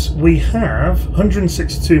yes, we have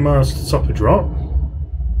 162 miles to top of drop.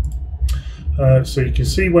 So you can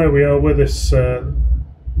see where we are with this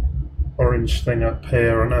orange thing up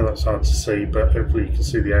here. I know that's hard to see, but hopefully you can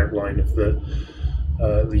see the outline of the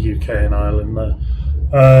UK and Ireland there.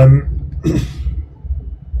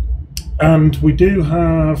 And we do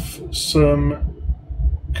have some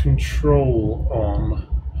control on.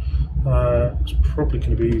 It's probably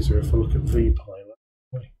going to be easier if I look at VPilot.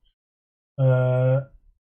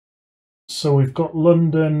 So we've got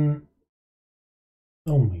London.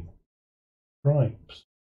 Oh my stripes.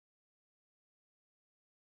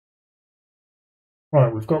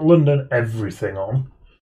 Right, we've got London everything on.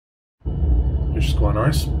 which is quite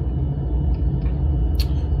nice.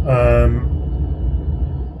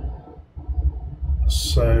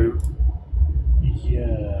 So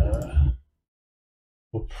yeah,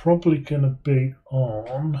 we're probably going to be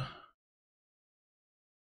on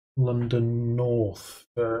London North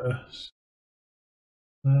first.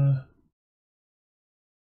 Or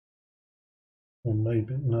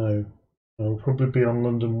maybe, no. We'll probably be on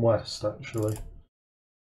London West, actually.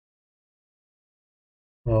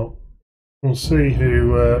 Well, we'll see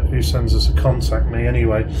who sends us a contact me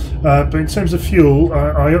anyway. But in terms of fuel,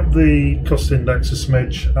 I upped the cost index a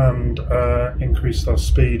smidge and increased our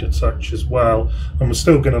speed a touch as well. And we're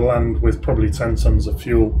still going to land with probably 10 tons of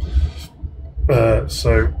fuel.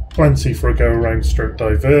 So plenty for a go around stroke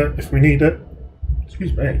divert if we need it.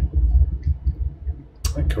 Excuse me.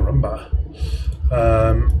 Ay, caramba.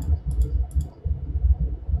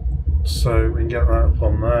 So we can get that up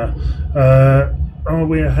on there. Are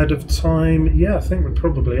we ahead of time? Yeah, I think we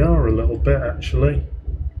probably are a little bit actually.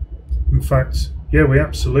 In fact, yeah, we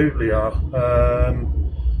absolutely are.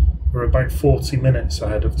 We're about 40 minutes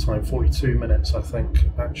ahead of time, 42 minutes I think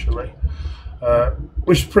actually,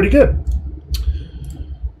 which is pretty good.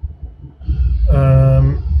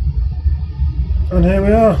 And here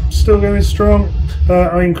we are, still going strong.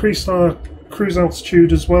 I increased our cruise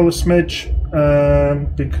altitude as well a smidge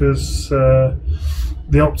because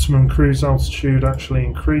the optimum cruise altitude actually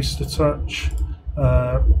increased a touch.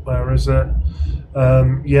 Where is it?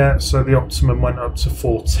 Yeah, so the optimum went up to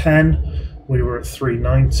 410. We were at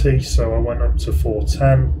 390, so I went up to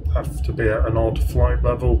 410. Have to be at an odd flight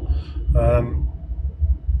level.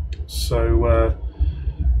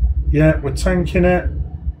 Yeah, we're tanking it.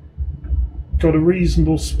 Got a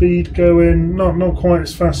reasonable speed going. Not quite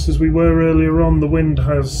as fast as we were earlier on. The wind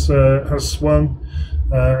has swung,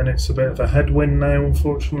 and it's a bit of a headwind now,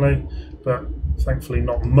 unfortunately. But thankfully,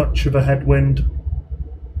 not much of a headwind.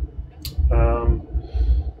 That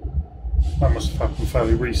must have happened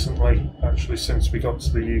fairly recently, actually, since we got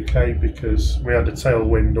to the UK, because we had a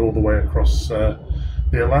tailwind all the way across the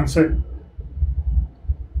Atlantic.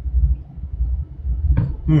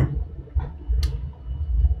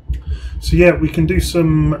 So yeah, we can do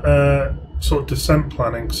some sort of descent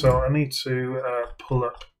planning. So I need to pull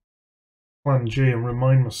up Plan G and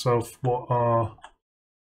remind myself what our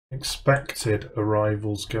expected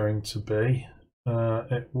arrival's going to be.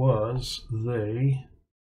 It was the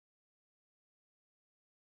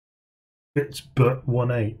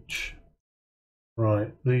BAW5CA.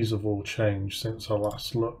 Right, these have all changed since I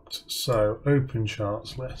last looked. So open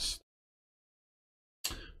charts list.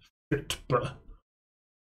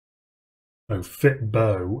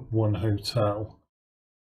 FitBAW, one hotel.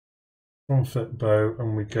 From FitBAW,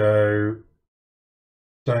 and we go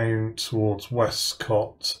down towards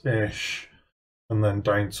Westcott-ish, and then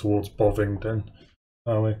down towards Bovingdon.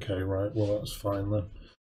 Oh, okay, right. Well, that's fine then.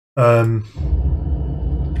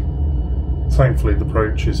 Thankfully, the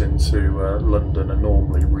approaches into London are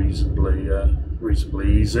normally reasonably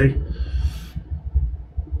easy.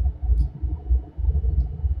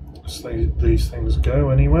 So these things go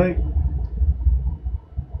anyway.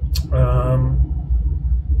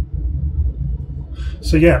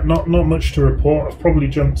 So yeah, not much to report. I've probably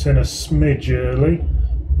jumped in a smidge early,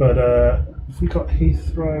 but have we got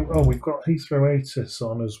Heathrow? Oh, we've got Heathrow ATIS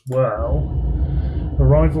on as well.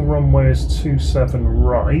 Arrival runway is 27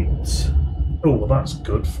 right. Oh, well, that's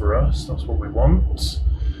good for us. That's what we want.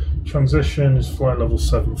 Transition is flight level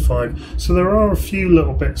 75. So there are a few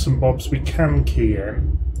little bits and bobs we can key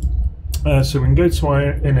in. So we can go to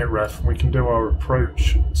our init ref and we can do our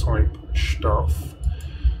approach type stuff.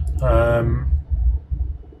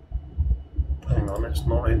 Hang on, it's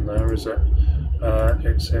not in there, is it?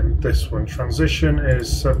 It's in this one. Transition is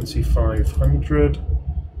 7500.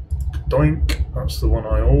 Doink, that's the one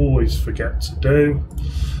I always forget to do.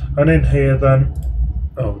 And in here then,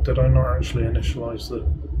 oh, did I not actually initialize the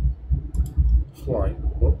flight?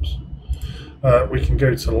 Whoops. We can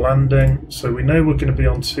go to landing. So we know we're going to be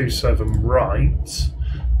on 27 right.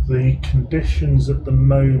 The conditions at the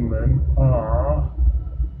moment are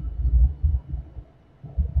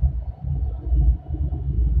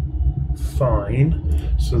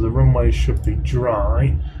fine. So the runway should be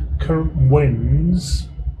dry. Current winds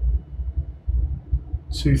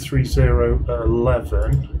 230 at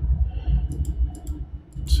 11.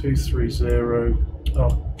 230.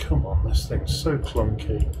 Oh, come on, this thing's so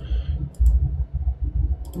clunky.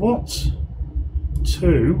 What?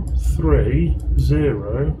 230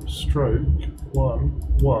 stroke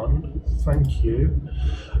 11. Thank you.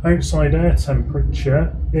 Outside air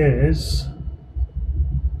temperature is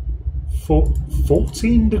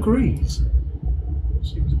 14 degrees.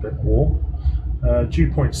 Seems a bit warm.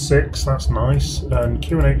 Dew point 6, that's nice, and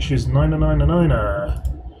QNH is 999.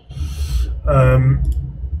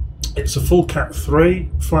 It's a full Cat 3,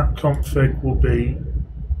 flat config will be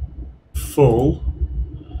full,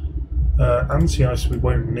 anti-ice we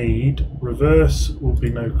won't need, reverse will be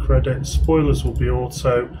no credit, spoilers will be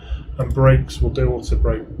auto, and brakes will do auto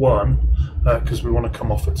brake 1 because we want to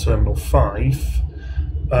come off at terminal 5.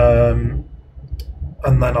 And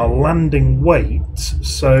then our landing weight,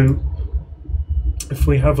 so if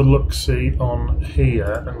we have a look-see on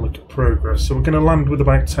here and look at progress, so we're going to land with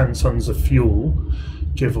about 10 tons of fuel,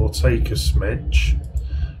 give or take a smidge.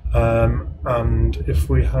 And if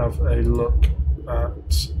we have a look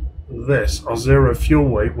at this, our zero fuel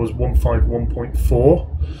weight was 151.4,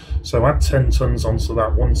 so add 10 tons onto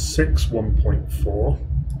that, 161.4.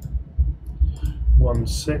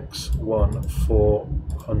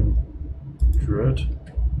 161,400.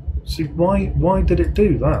 See, why did it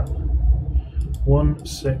do that?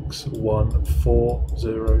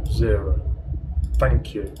 161,400.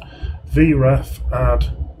 Thank you. VREF add,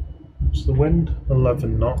 what's the wind?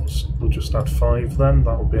 11 knots. We'll just add 5 then.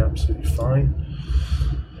 That will be absolutely fine.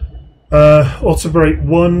 Auto brake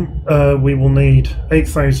 1, we will need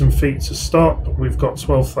 8,000 feet to stop. We've got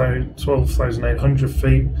 12,800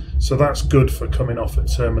 feet, so that's good for coming off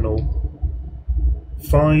at terminal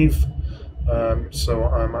 5. So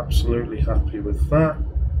I'm absolutely happy with that.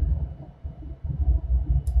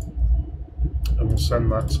 And we'll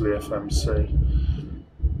send that to the FMC.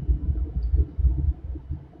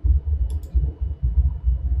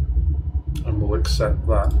 And we'll accept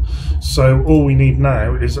that. So all we need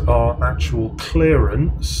now is our actual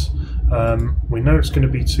clearance. We know it's going to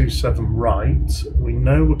be 27 right. We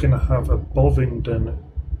know we're going to have a Bovingdon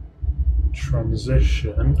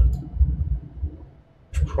transition,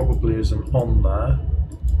 which probably isn't on there.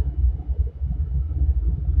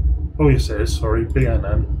 Oh yes it is, sorry,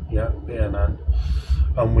 BNN. Yeah, BNN.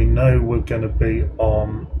 And we know we're going to be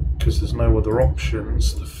on, because there's no other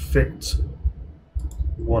options, the Fit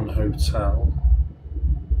 1 hotel.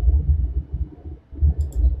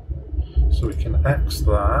 So we can X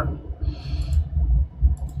that.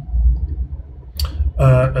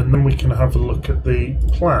 And then we can have a look at the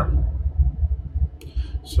plan.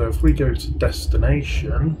 So if we go to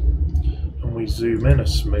destination and we zoom in a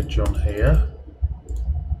smidge on here.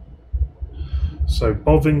 So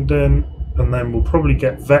Bovingdon, and then we'll probably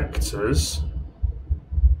get vectors.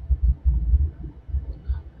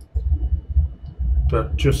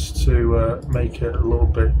 But just to make it a little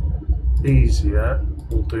bit easier,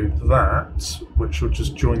 we'll do that, which will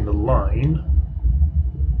just join the line.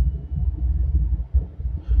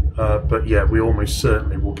 But yeah, we almost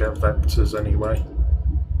certainly will get vectors anyway.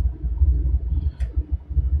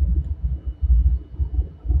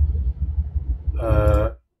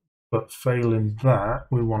 But failing that,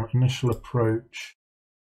 we want initial approach.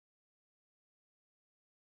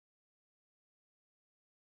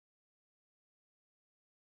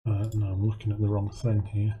 No, I'm looking at the wrong thing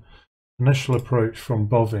here. Initial approach from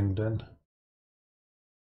Bovingdon.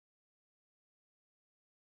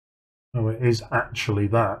 Oh, it is actually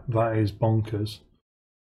that. That is bonkers.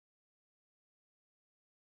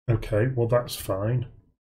 Okay, well that's fine.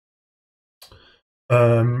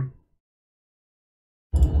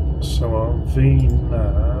 So our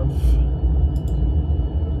VNav.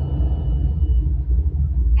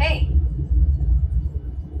 Hey.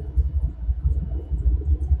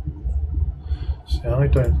 See, I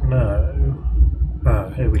don't know. Ah,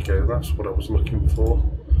 here we go. That's what I was looking for.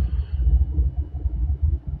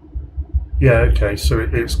 Yeah, okay. So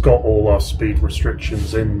it's got all our speed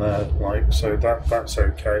restrictions in there, like, so that's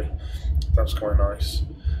okay. That's quite nice.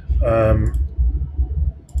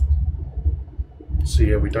 So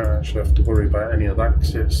yeah, we don't actually have to worry about any of that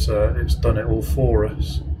because it's done it all for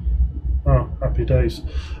us. Oh, happy days.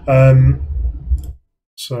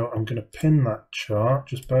 So I'm going to pin that chart.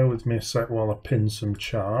 Just bear with me a sec while I pin some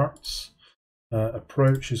charts.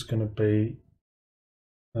 Approach is going to be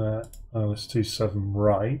let's do 7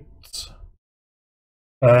 right.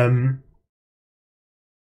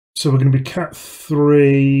 So we're going to be Cat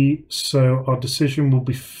 3. So our decision will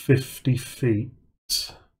be 50 feet.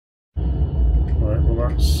 Right, well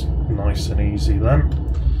that's nice and easy then.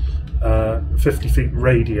 50 feet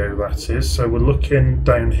radio, that is. So we're looking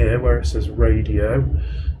down here where it says radio.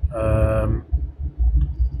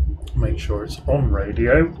 Make sure it's on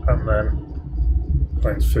radio, and then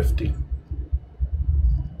that's 50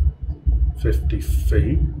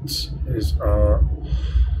 feet is our,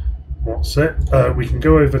 what's it? We can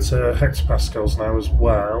go over to hectopascals now as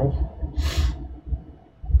well.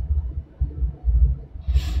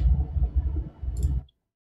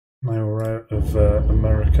 Now we're out of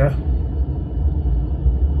America.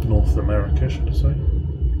 North America, should I say.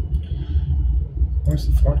 Why is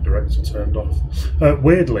the flight director turned off?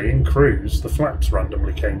 Weirdly, in cruise, the flaps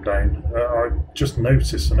randomly came down. I just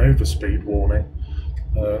noticed an overspeed warning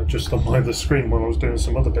just on my other screen when I was doing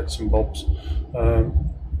some other bits and bobs.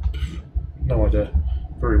 No idea.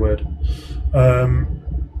 Very weird.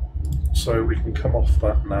 So we can come off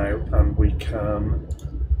that now and we can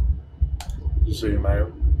zoom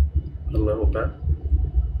out a little bit.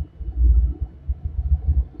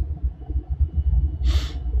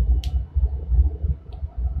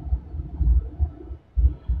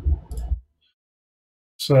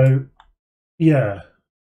 So, yeah,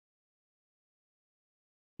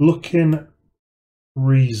 looking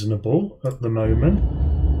reasonable at the moment.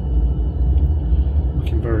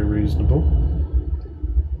 Looking very reasonable.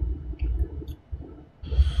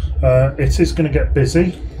 It is going to get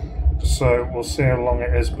busy, so we'll see how long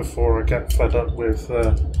it is before I get fed up with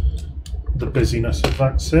the busyness of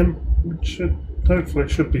that sim. Hopefully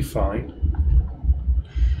it should be fine.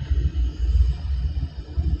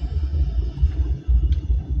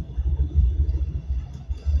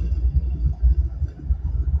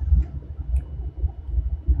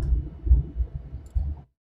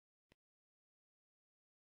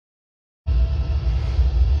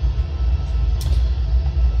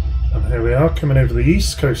 Here we are, coming over the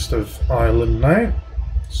east coast of Ireland now.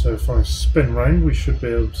 So if I spin round, we should be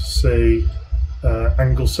able to see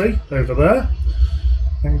Anglesey over there.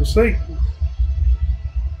 Anglesey.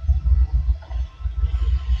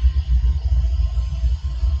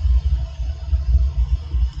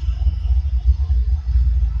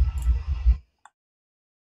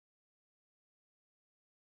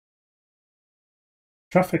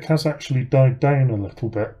 Traffic has actually died down a little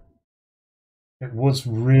bit. It was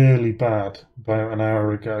really bad about an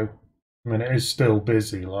hour ago. I mean, it is still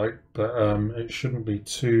busy, like, but it shouldn't be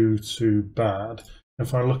too bad.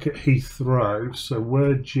 If I look at Heathrow, so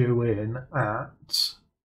we're due in at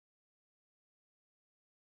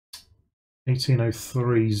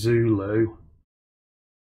 1803 Zulu.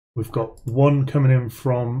 We've got one coming in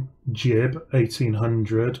from Gib,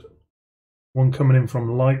 1800. One coming in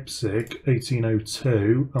from Leipzig,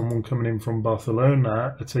 1802, and one coming in from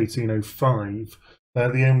Barcelona at 1805.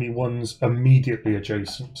 They're the only ones immediately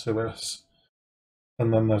adjacent to us.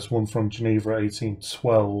 And then there's one from Geneva at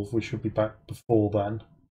 1812. We should be back before then.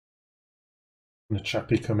 And a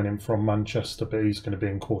chappie coming in from Manchester, but he's going to be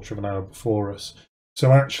in a quarter of an hour before us.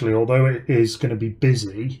 So actually, although it is going to be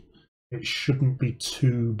busy, it shouldn't be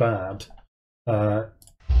too bad.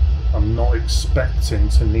 I'm not expecting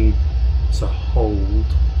to need to hold,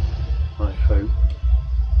 I hope.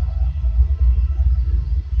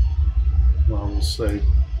 Well, we'll see.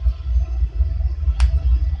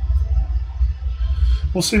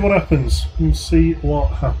 We'll see what happens. We'll see what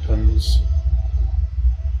happens.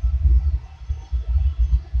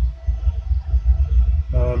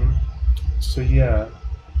 So yeah,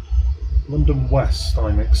 London West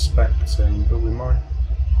I'm expecting, but we might,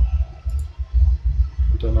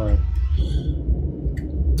 I don't know.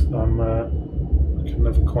 I can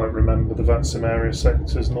never quite remember the VATSIM area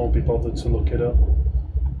sectors, nor be bothered to look it up.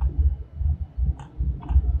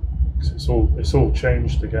 It's all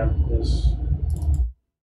changed again. There's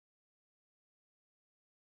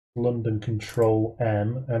London Control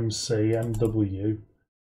M, MC, MW,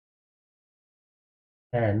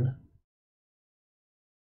 N.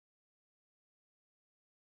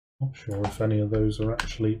 Not sure if any of those are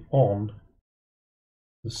actually on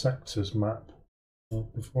the sectors map. Well,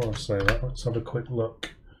 before I say that, let's have a quick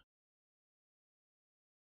look.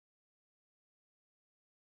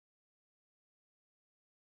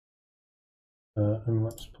 And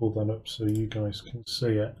let's pull that up so you guys can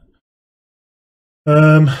see it.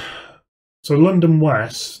 So London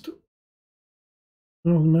West.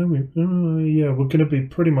 Oh no, yeah, we're going to be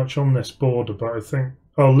pretty much on this border, but I think,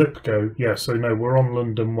 oh, Lipgo, yeah, so no, we're on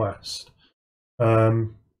London West. Oh,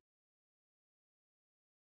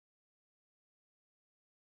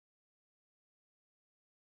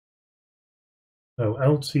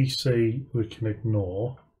 LTC we can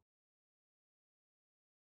ignore.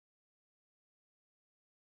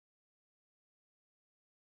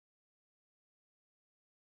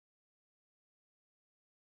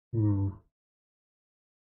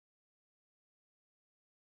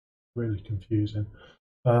 Really confusing.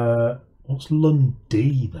 What's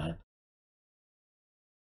Lundy then?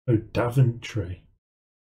 Oh, Daventry.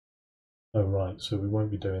 Oh, right, so we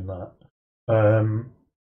won't be doing that.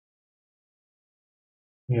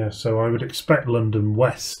 Yeah, so I would expect London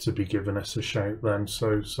West to be giving us a shout then,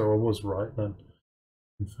 so I was right then,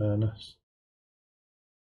 in fairness.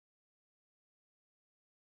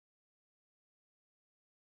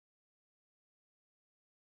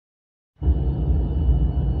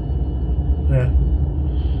 Yeah.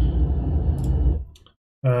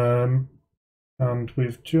 And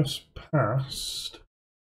we've just passed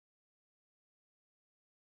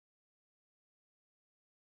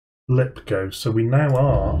Lipgo, so we now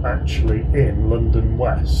are actually in London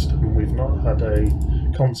West, and we've not had a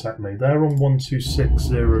contact me. They're on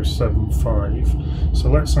 126075, so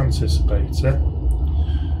let's anticipate it.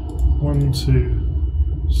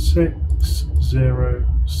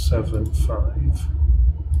 126075.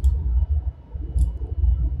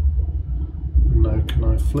 Now, can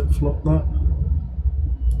I flip-flop that?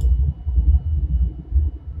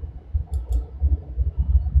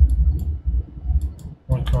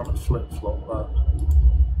 Why can't I flip-flop that?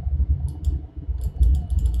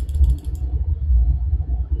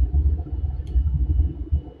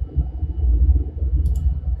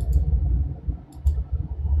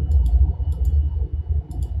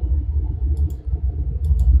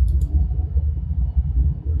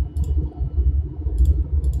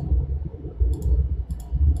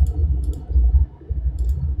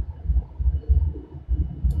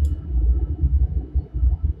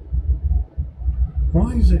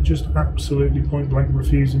 Why is it just absolutely point blank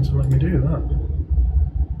refusing to let me do that?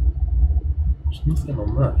 There's nothing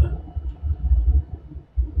on there.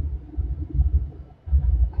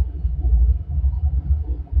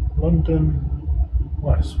 London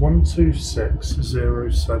West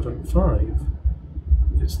 126075.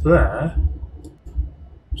 It's there.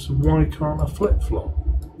 So why can't I flip flop?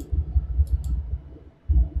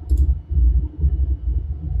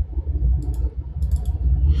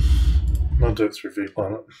 I'll do it through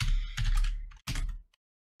vPilot.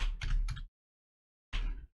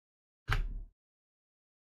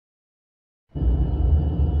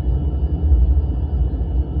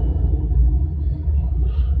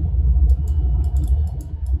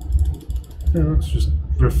 Yeah, that's just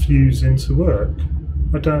refusing to work.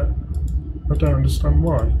 I don't understand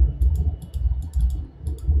why.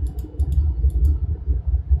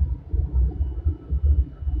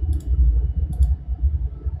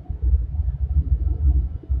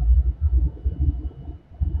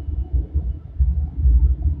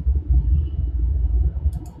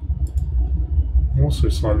 I'm also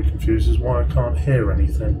slightly confused as why I can't hear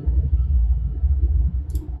anything.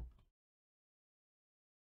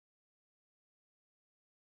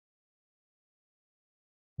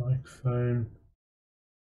 Microphone.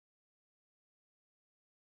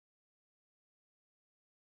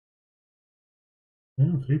 Yeah,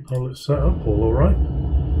 vPilot's set up all alright.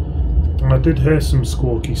 And I did hear some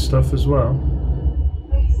squawky stuff as well.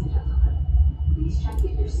 Ladies and gentlemen, please check that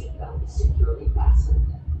your seatbelt is securely fastened.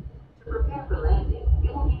 To prepare for landing,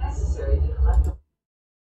 it will be necessary to collect the...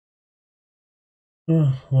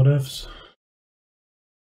 Oh, whatevs.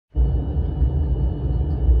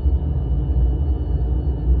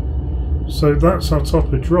 So that's our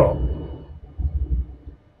top of drop.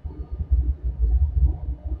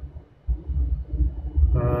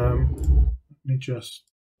 Let me just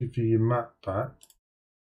give you your map back.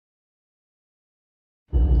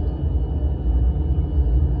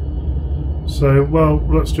 So, well,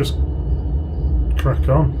 let's just crack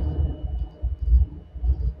on.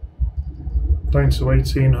 Down to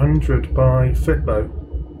 1800 by Fitbo.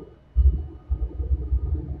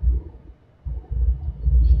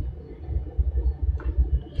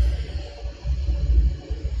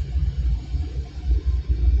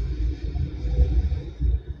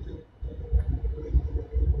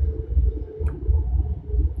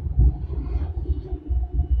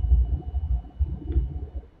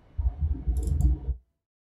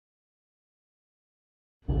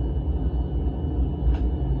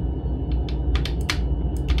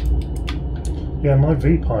 Yeah, my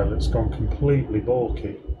vPilot's gone completely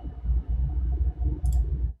balky.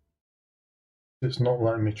 It's not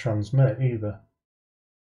letting me transmit either.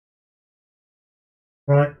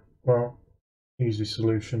 Right, well, easy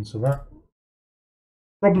solution to that.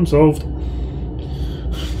 Problem solved.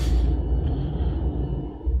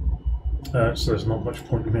 So there's not much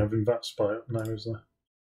point in me having that spy up now, is there?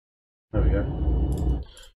 There we go.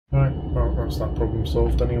 Right, well, that's that problem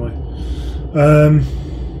solved anyway.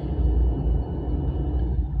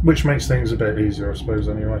 Which makes things a bit easier, I suppose,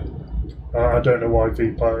 anyway. I don't know why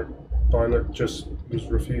vPilot just was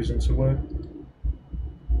refusing to work.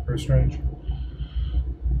 Very strange.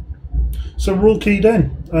 So we're all keyed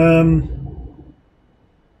in.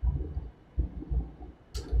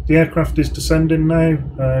 The aircraft is descending now.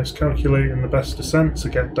 It's calculating the best descent to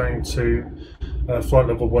get down to flight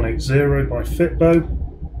level 180 by Fitbo.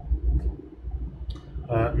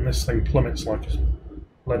 And this thing plummets like a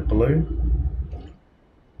lead balloon.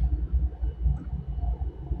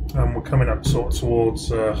 And we're coming up sort of towards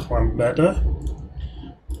Lambeda.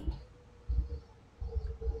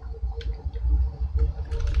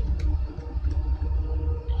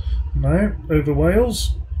 Now, over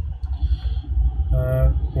Wales.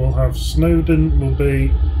 We'll have Snowdon will be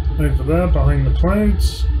over there behind the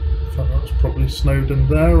clouds. In fact, that's probably Snowdon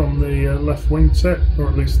there on the left wingtip, or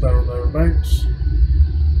at least there or thereabouts.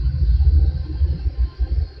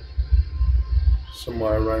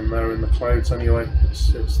 Somewhere around there in the clouds anyway.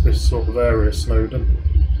 It's this sort of area, Snowdon.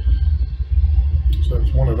 So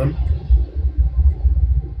it's one of them.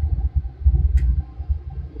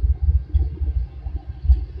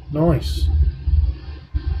 Nice.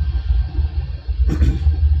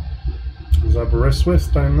 There's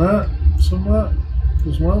Aberystwyth down there somewhere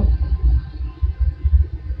as well.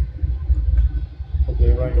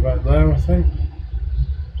 Probably around about there, I think.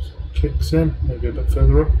 So kicks in, maybe a bit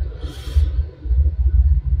further up.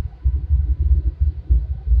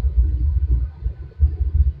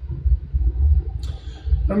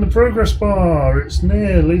 And the progress bar, it's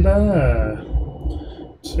nearly there.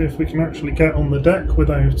 Let's see if we can actually get on the deck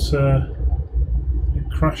without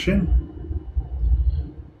it crashing.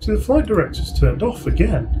 See, the flight director's turned off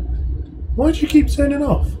again. Why do you keep turning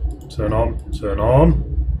off? Turn on, turn on,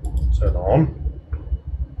 turn on.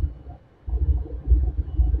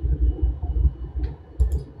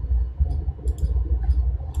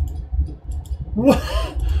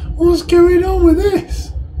 What's going on with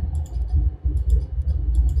this?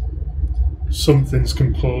 Something's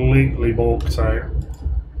completely balked out.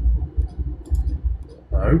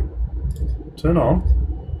 No. Turn on.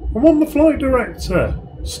 I want the flight director.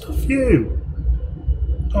 Stuff you.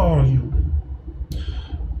 Oh, you.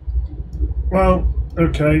 Well,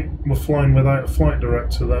 okay. We're flying without a flight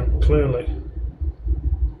director then, clearly.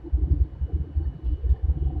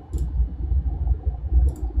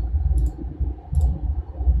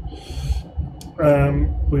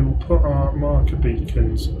 We will put our marker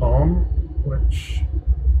beacons on, which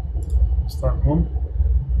is that one.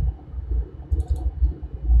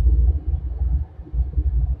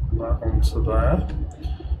 And that onto there.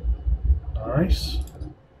 Nice.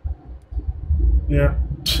 Yeah,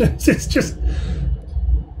 it's just,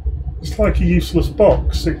 it's like a useless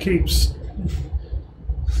box. It keeps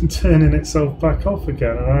turning itself back off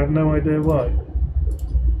again, and I have no idea why.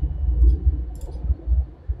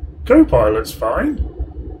 Co-pilot's fine.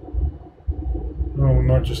 Oh, we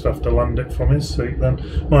might just have to land it from his seat then.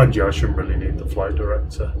 Mind you, I shouldn't really need the flight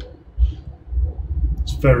director.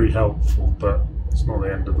 It's very helpful, but it's not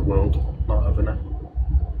the end of the world not having it.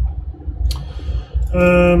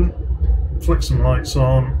 Flick some lights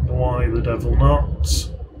on. Why the devil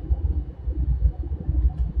not?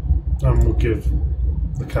 And we'll give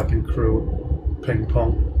the cabin crew a ping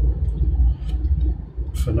pong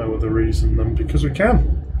for no other reason than because we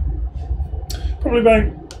can. Probably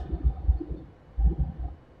about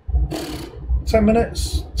 10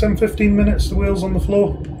 minutes, 10-15 minutes, the wheels on the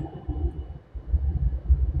floor.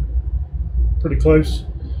 Pretty close.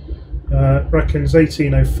 Reckons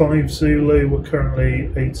 1805 Zulu, we're currently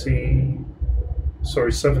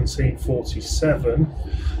 1747.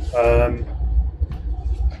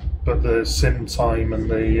 But the sim time and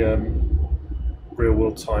the real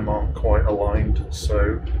world time aren't quite aligned,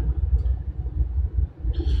 so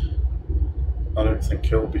I don't think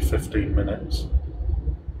it'll be 15 minutes.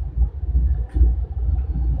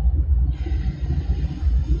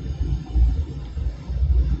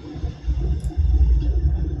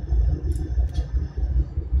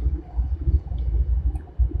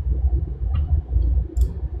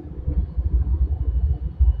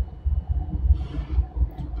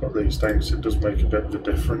 Got these tanks, it does make a bit of a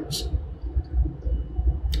difference.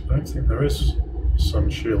 I don't think there is sun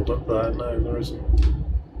shield up there. No, there isn't.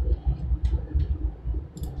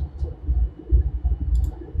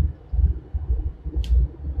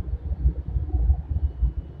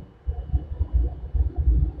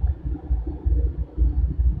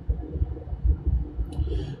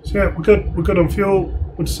 So yeah, we're good. We're good on fuel.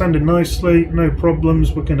 We're descending nicely. No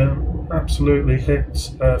problems. We're going to absolutely hit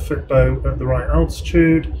Fitbo at the right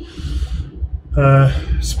altitude.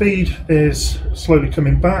 Speed is slowly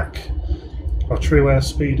coming back. Our true air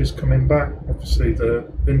speed is coming back. Obviously,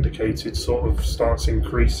 the indicated sort of starts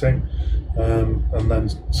increasing and then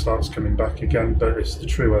starts coming back again. But it's the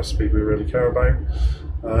true air speed we really care about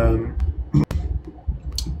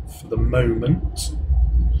for the moment,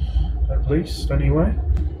 at least. Anyway.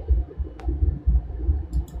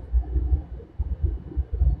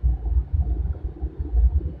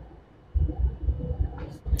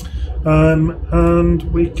 And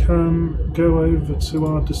we can go over to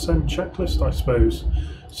our descent checklist, I suppose.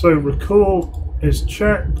 So recall is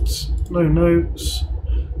checked, no notes.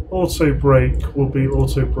 Auto brake will be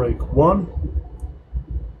auto brake 1.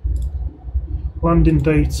 Landing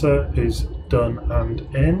data is done and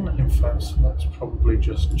in fact, so let's probably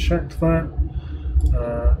just check that.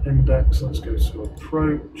 Index, let's go to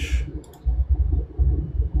approach.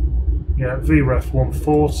 Yeah, VREF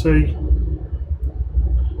 140,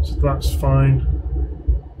 so that's fine.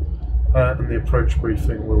 And the approach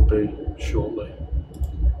briefing will be shortly.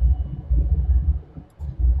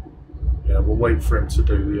 Yeah, we'll wait for him to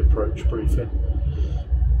do the approach briefing.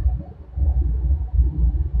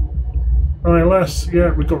 ILS,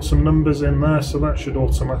 yeah, we've got some numbers in there, so that should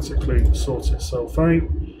automatically sort itself out.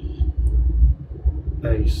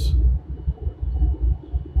 Ace.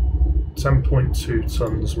 10.2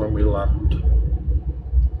 tons when we land,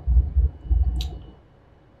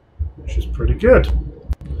 which is pretty good.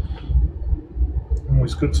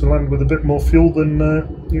 Always good to land with a bit more fuel than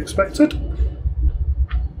you expected.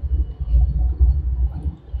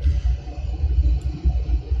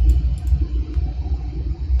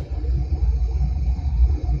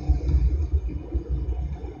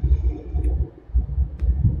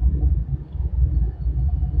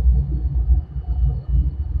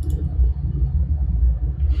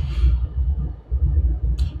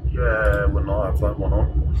 Yeah, we'll not have that one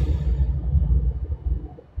on.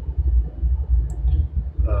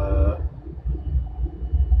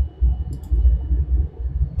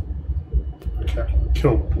 Okay,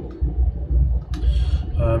 cool.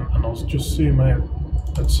 And I'll just zoom out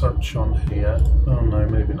a touch on here. Oh no,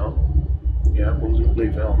 maybe not. Yeah, we'll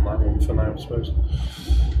leave it on that one for now, I suppose.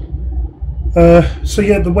 So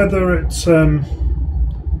yeah, the weather at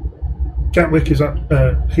Gatwick is at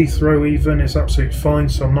Heathrow even is absolutely fine,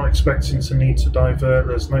 so I'm not expecting to need to divert.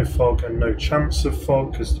 There's no fog and no chance of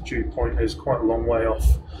fog because the dew point is quite a long way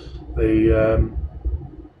off the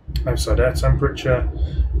outside air temperature,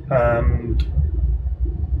 and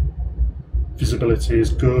visibility is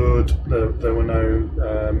good. There were no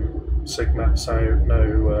SIGNATs out,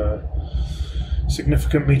 no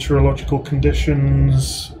significant meteorological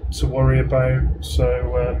conditions to worry about, so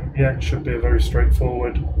yeah, it should be a very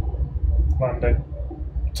straightforward landing.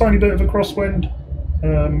 Tiny bit of a crosswind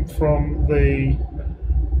from the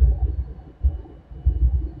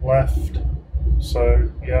left, so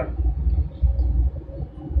yeah,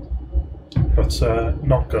 but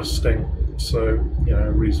not gusting, so you know,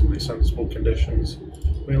 reasonably sensible conditions.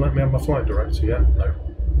 Will you let me have my flight director yet? No.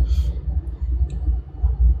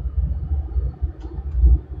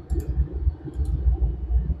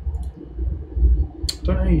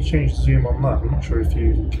 Don't know how you change the zoom on that. I'm not sure if you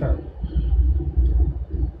even can.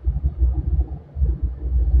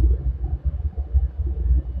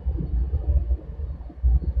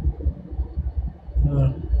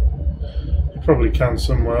 You probably can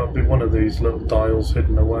somewhere. It'll be one of these little dials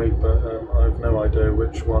hidden away, but I have no idea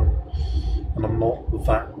which one, and I'm not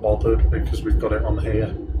that bothered because we've got it on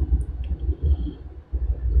here.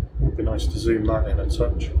 It would be nice to zoom that in a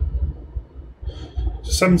touch.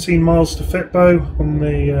 So 17 miles to Fitbo on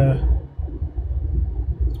the,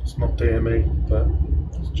 it's not DME, but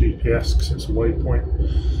it's GPS because it's a waypoint.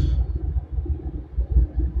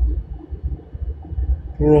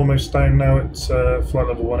 We're almost down now at flight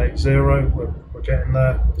level 180, we're getting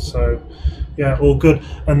there, so yeah, all good.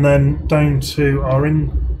 And then down to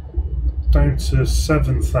down to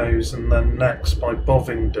 7,000 then next by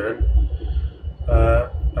Bovingdon,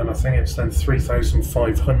 and I think it's then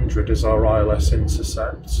 3,500 is our ILS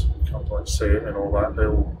intercept. Can't quite see it and all that,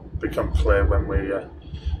 it'll become clear when we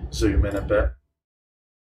zoom in a bit.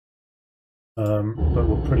 But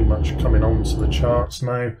we're pretty much coming on to the charts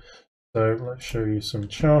now. So let's show you some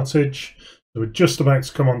chartage. So we're just about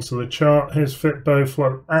to come onto the chart. Here's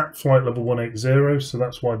Fitbo at flight level 180, so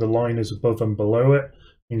that's why the line is above and below it.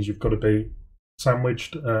 Means you've got to be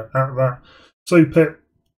sandwiched at that. Soapit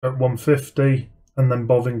at 150, and then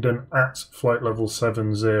Bovingdon at flight level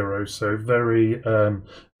 70. So very,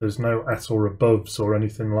 there's no at or aboves or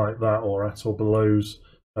anything like that, or at or belows.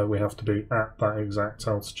 We have to be at that exact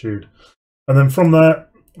altitude. And then from there,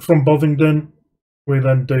 from Bovingdon, we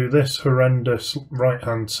then do this horrendous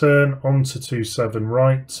right-hand turn onto 27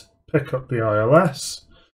 right, pick up the ILS.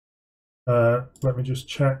 Let me just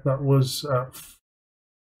check, that was at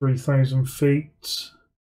 3,000 feet,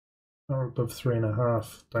 or above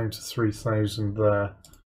 3.5, down to 3,000 there.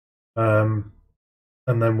 And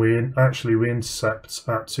then we intercept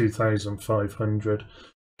at 2,500.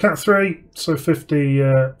 Cat 3, so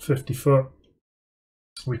 50 foot.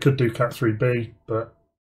 We could do Cat 3B, but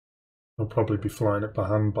we'll probably be flying it by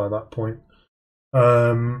hand by that point.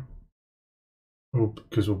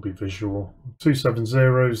 because we'll be visual.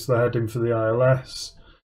 270's the heading for the ILS,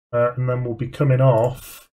 and then we'll be coming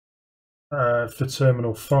off for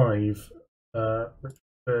Terminal 5, which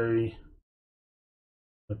will be,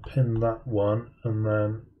 I pin that one, and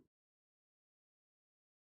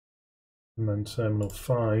then Terminal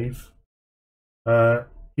 5.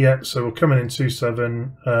 Yeah, so we're coming in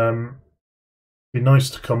 27. Be nice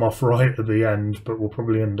to come off right at the end, but we'll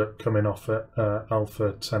probably end up coming off at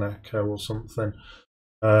Alpha 10 Echo or something.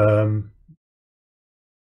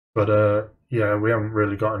 Yeah, we haven't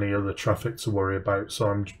really got any other traffic to worry about, so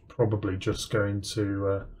I'm probably just going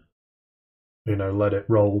to, let it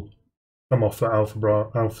roll, come off at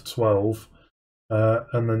Alpha 12,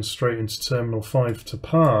 and then straight into Terminal 5 to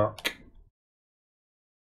park.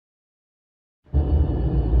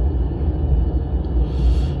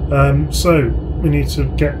 So we need to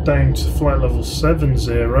get down to flight level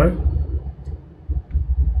 70.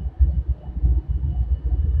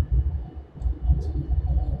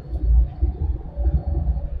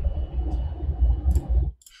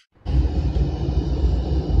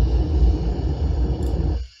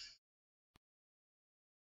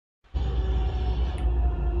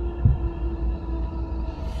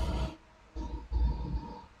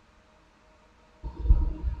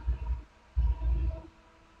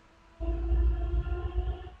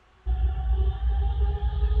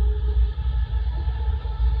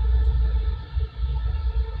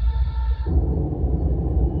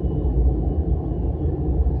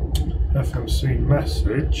 FMC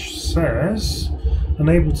message says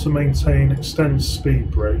unable to maintain extended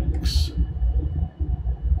speed brakes.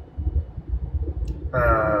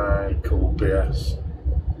 Cool BS.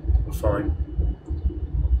 We're fine.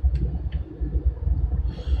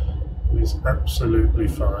 It's absolutely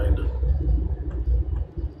fine.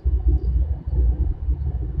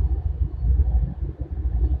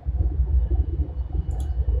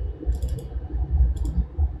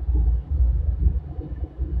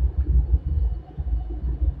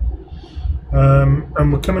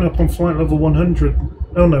 And we're coming up on flight level 100.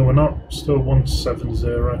 Oh no, we're not. Still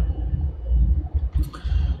 170.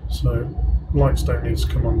 So lights don't need to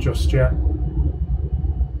come on just yet.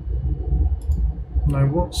 Now,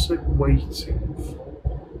 what's it waiting for?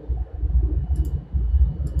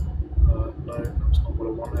 No, that's not what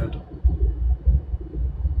I wanted.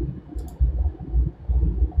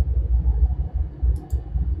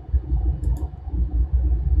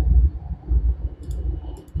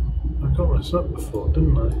 I got this up before,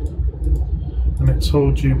 didn't I? And it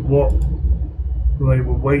told you what they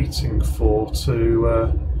were waiting for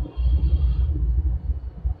to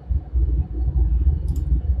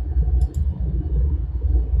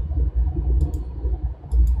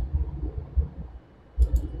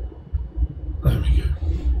there we go.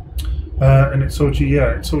 And it told you,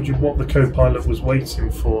 yeah, it told you what the co-pilot was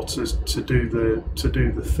waiting for to do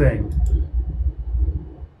the thing.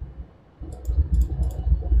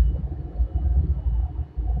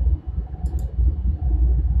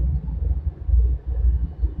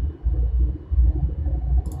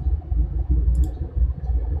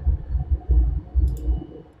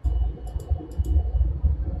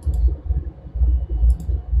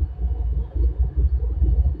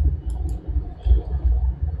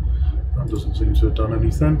 Doesn't seem to have done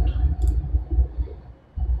anything.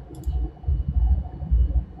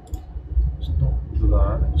 It's not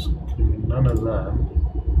that, it's none of them.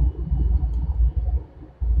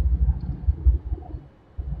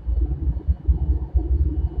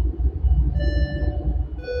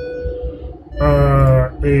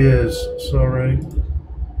 He is, sorry.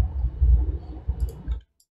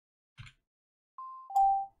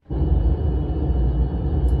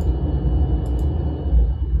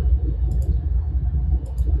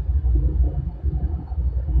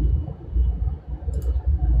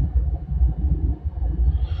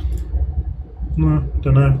 No,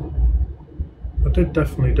 don't know. I did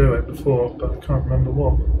definitely do it before, but I can't remember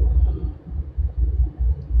what.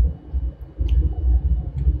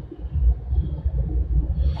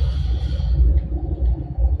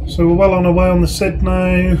 So we're well on our way on the SID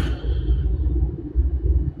now.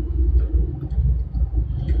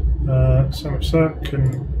 So much so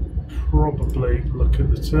can probably look at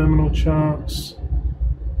the terminal charts.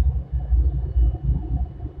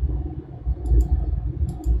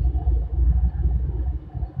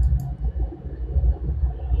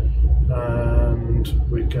 And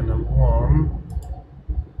we're gonna want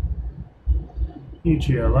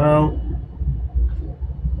EGLL.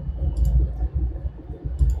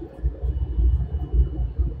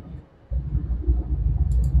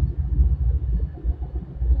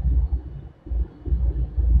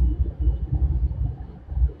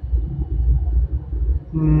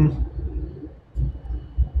 Oh,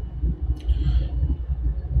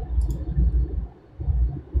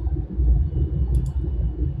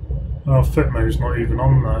 Fitmo's not even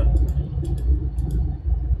on there.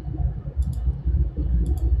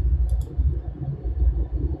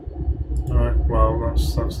 Alright, well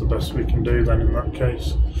that's the best we can do then in that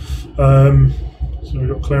case. So we've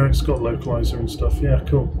got clearance, got localizer and stuff. Yeah,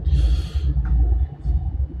 cool.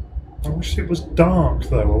 I wish it was dark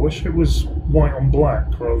though. I wish it was white on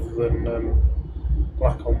black rather than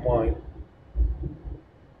black on white.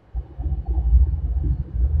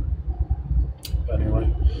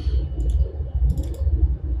 Anyway.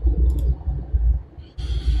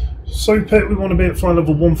 So pit, we want to be at flight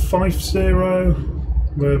level 150.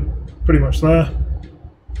 We're pretty much there.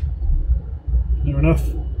 Near enough.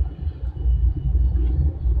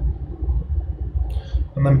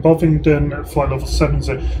 And then Bovingdon at flight level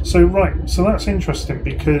 70. So right, so that's interesting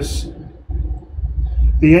because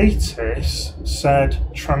the ATIS said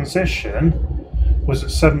transition was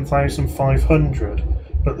at 7,500,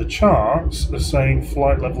 but the charts are saying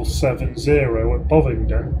flight level 70 at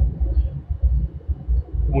Bovingdon.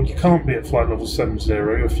 Well, you can't be at flight level 70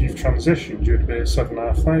 if you've transitioned. You'd be at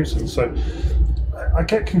 7,500. So I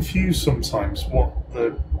get confused sometimes what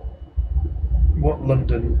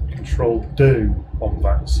London Control do on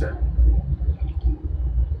VATSIM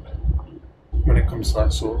when it comes to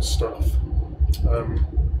that sort of stuff.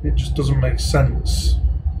 It just doesn't make sense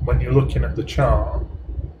when you're looking at the chart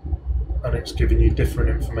and it's giving you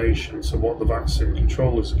different information to what the VATSIM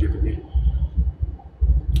controllers are giving you.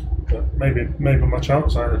 But maybe my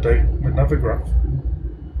chart's out of date with Navigraph.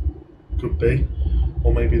 Could be.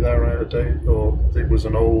 Or maybe they're out of date, or it was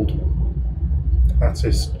an old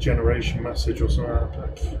ATIS generation message or something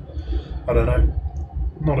like that. I don't know.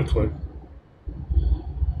 Not a clue.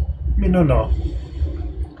 Me no.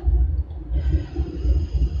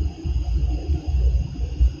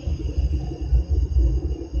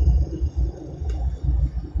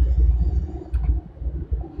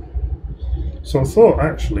 So I thought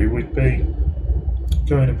actually we'd be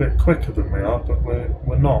going a bit quicker than we are, but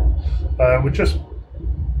we're not. We're just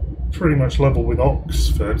pretty much level with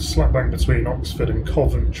Oxford, slap bang between Oxford and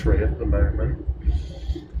Coventry at the moment.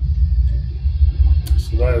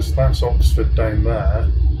 So that's Oxford down there,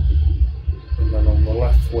 and then on the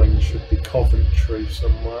left wing should be Coventry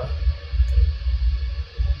somewhere.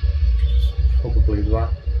 Probably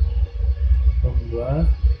that one there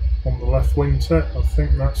on the left wing tip. I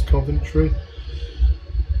think that's Coventry.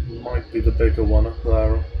 Might be the bigger one up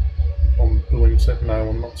there on the wingtip now,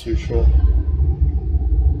 I'm not too sure.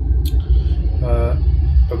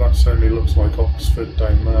 But that certainly looks like Oxford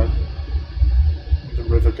down there, with the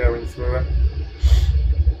river going through it.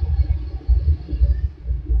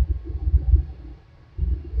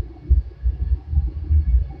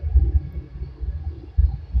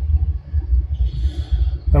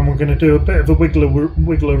 And we're going to do a bit of a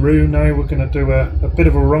wiggleroo now. We're going to do a bit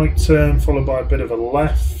of a right turn followed by a bit of a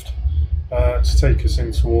left to take us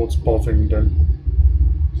in towards Bovingdon.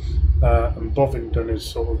 And Bovingdon is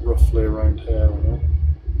sort of roughly around here, I know.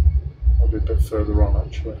 Maybe a bit further on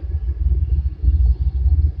actually.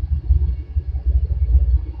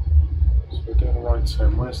 So we're doing a right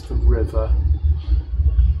turn. Where's the river?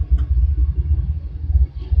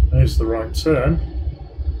 There's the right turn.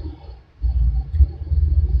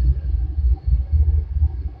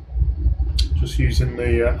 Just using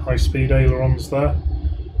the high-speed ailerons there.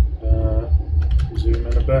 Zoom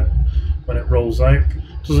in a bit when it rolls out.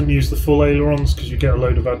 Doesn't use the full ailerons because you get a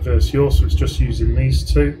load of adverse yaw, so it's just using these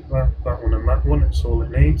two, that one and that one. It's all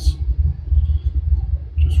it needs.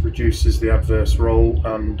 Just reduces the adverse roll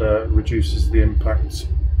and reduces the impact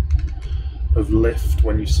of lift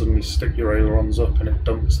when you suddenly stick your ailerons up and it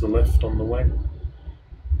dumps the lift on the wing.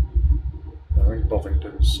 I think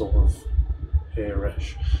Bovingdon's sort of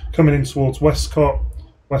here-ish. Coming in towards Westcott.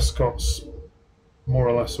 Westcott's more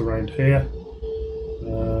or less around here.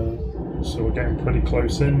 So we're getting pretty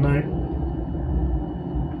close in now.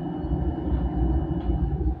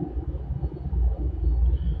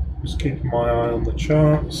 Just keeping my eye on the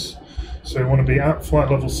charts. So we want to be at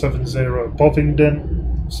flight level 70 at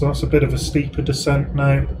Bovingdon. So that's a bit of a steeper descent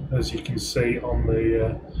now, as you can see on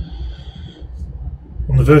the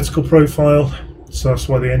vertical profile. So that's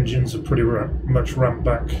why the engines are pretty much ramped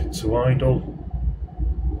back to idle.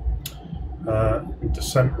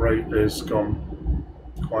 Descent rate has gone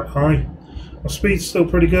quite high. Our speed's still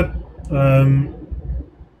pretty good.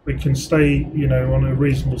 We can stay, on a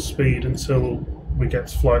reasonable speed until we get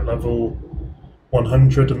to flight level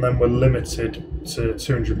 100, and then we're limited to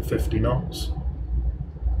 250 knots.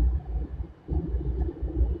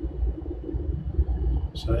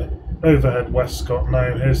 So overhead Westcott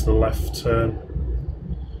now, here's the left turn.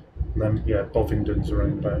 And then, yeah, Bovingdon's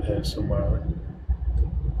around about here somewhere.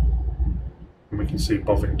 And we can see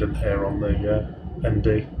Bovingdon here on the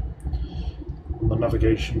ND, on the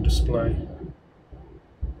navigation display.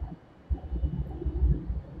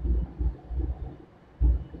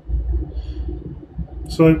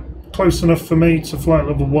 So, close enough for me to flight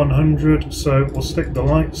level 100, so we'll stick the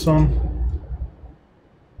lights on.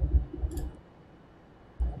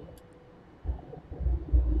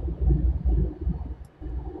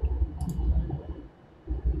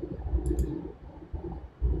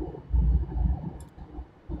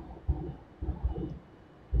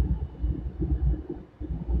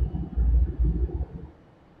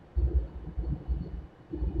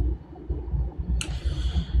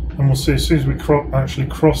 And we'll see as soon as we actually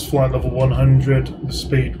cross flight level 100, the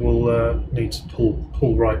speed will need to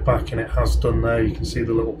pull right back, and it has done there. You can see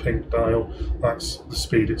the little pink dial. That's the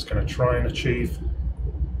speed it's going to try and achieve.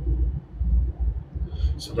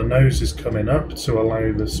 So the nose is coming up to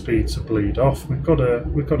allow the speed to bleed off. We've got a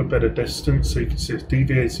bit of distance, so you can see it's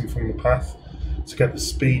deviating from the path to get the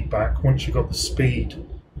speed back. Once you've got the speed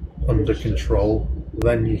under control,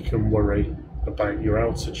 then you can worry about your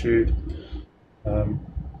altitude.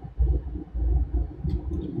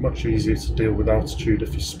 Much easier to deal with altitude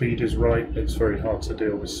if your speed is right. It's very hard to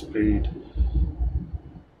deal with speed.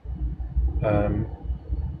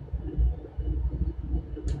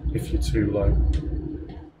 If you're too low.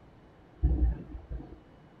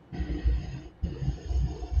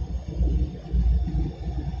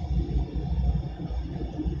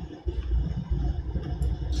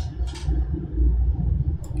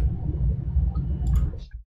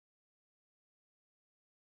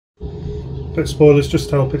 Bit spoilers just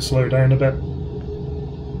to help it slow down a bit.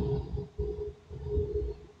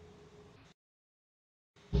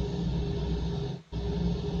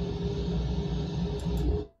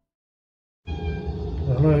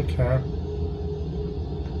 Hello, cat.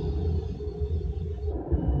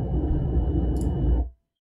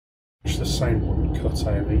 Wish the sound wouldn't cut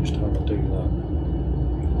out each time I do that.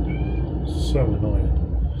 So annoying.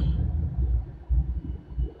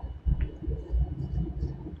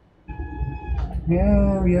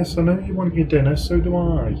 Yeah, yes, I know you want your dinner, so do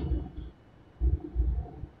I.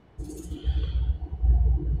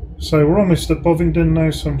 So we're almost at Bovingdon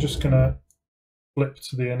now, so I'm just going to flip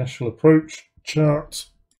to the initial approach chart.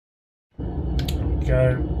 There we go.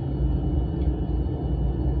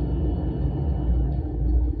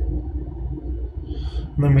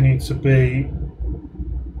 And then we need to be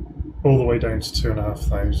all the way down to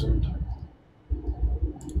 2,500.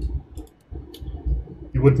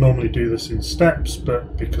 You would normally do this in steps,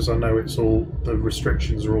 but because I know it's all, the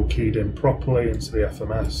restrictions are all keyed in properly into the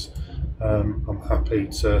FMS, I'm happy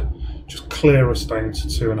to just clear us down to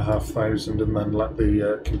 2,500 and then let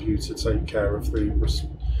the computer take care of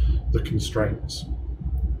the constraints.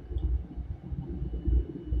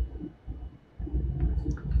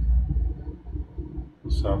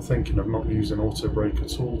 So I'm thinking of not using auto brake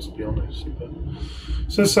at all, to be honest. But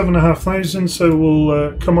so 7,500. So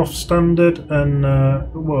we'll come off standard and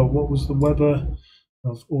well, what was the weather?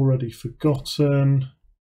 I've already forgotten.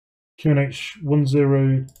 QNH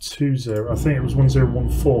 1020. I think it was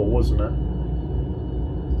 1014, wasn't it?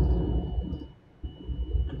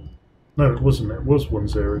 No, it wasn't. It was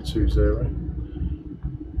 1020.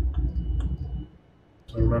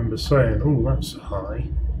 I remember saying, "Oh, that's high."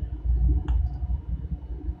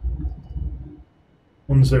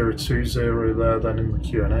 1020 there, then in the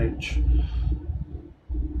QNH.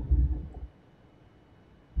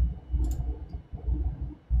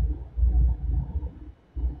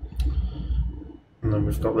 And then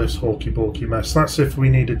we've got this hawky-balky mess. That's if we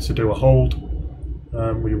needed to do a hold.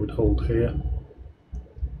 We would hold here.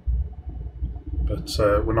 But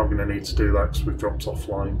we're not going to need to do that because we've dropped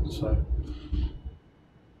offline. So.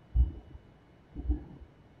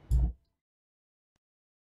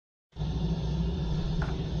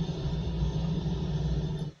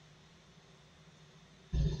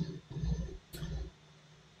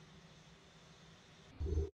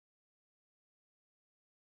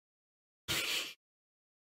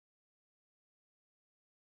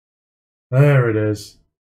 There it is.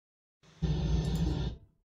 And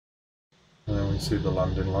then we see the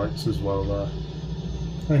landing lights as well there.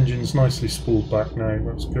 Engine's nicely spooled back now,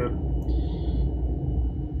 that's good.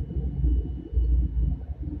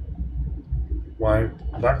 Wow,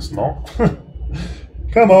 that's not.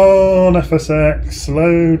 Come on, FSX,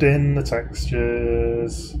 load in the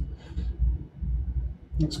textures.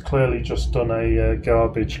 It's clearly just done a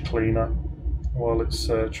garbage cleanup. while it's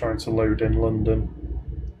trying to load in London.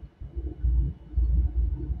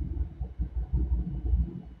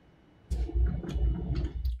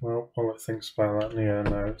 Well, while it thinks about that, yeah,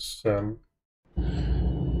 no, it's it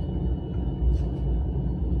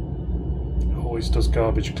always does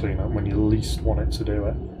garbage cleanup when you least want it to do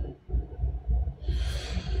it.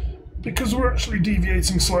 Because we're actually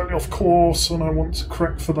deviating slightly off course, and I want to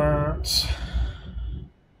correct for that.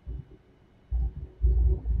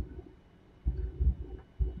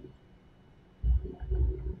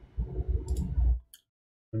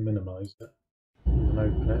 And minimize it. And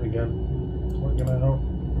open it again. Is that going to help?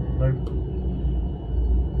 Nope.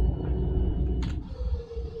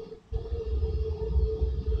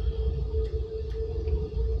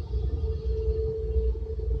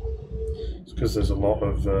 It's because there's a lot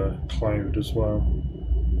of cloud as well.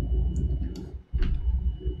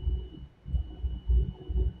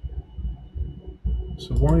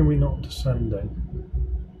 So why are we not descending?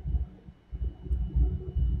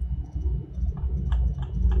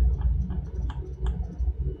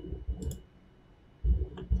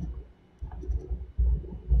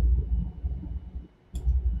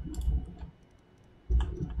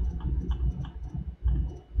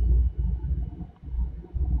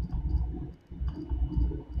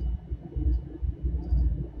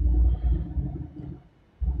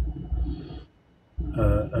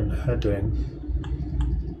 And heading.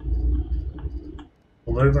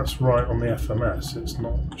 Although that's right on the FMS, it's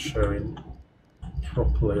not showing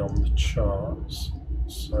properly on the charts.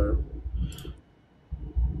 So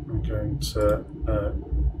I'm going to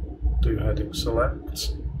do heading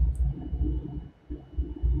select.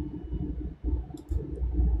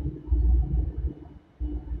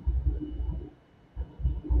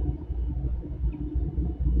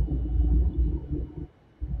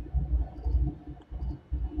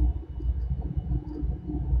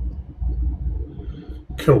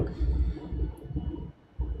 Cool.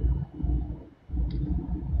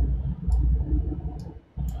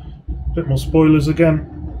 Bit more spoilers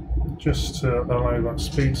again, just to allow that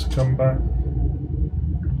speed to come back,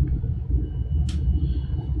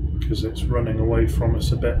 because it's running away from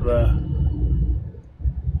us a bit there.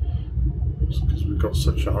 It's because we've got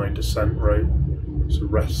such a high descent rate. Let's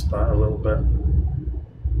arrest that a little bit.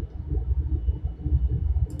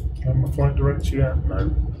 Have my flight director yet?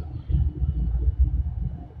 No.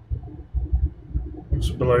 Once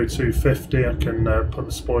below 250, I can put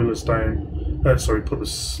the spoilers down. Put the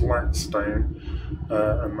slats down,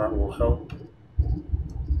 and that will help.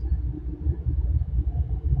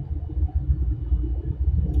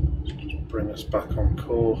 Just bring us back on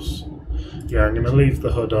course. Yeah, I'm going to leave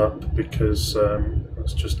the HUD up because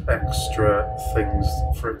that's just extra things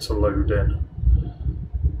for it to load in.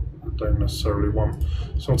 I don't necessarily want.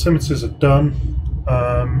 So altimeters are done.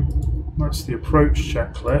 That's the approach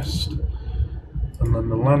checklist. And then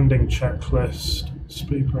the landing checklist,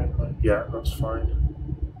 speed brake light, yeah, that's fine.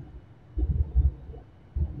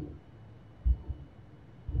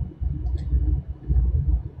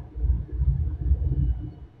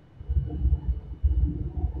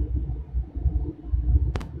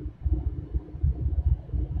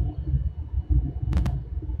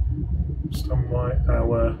 Understand why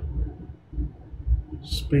our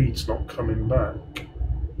speed's not coming back.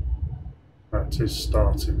 That is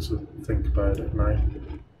starting to think about it now.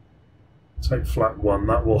 Take flat 1,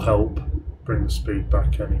 that will help bring the speed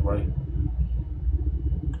back anyway.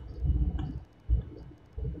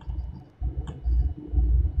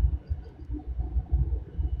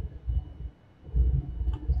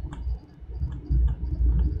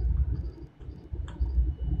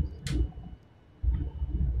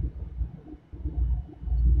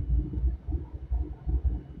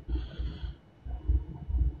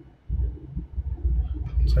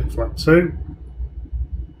 Take flat 2.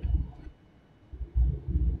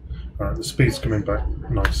 Right, the speed's coming back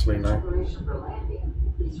nicely now. Preparation for landing.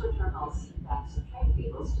 Please return all seat backs and tray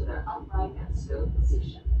tables to their upright and stowed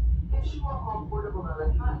position. Ensure all portable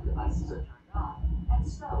electronic devices are turned on, and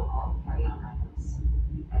stow all carry-on items.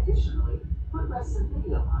 Additionally, footrests and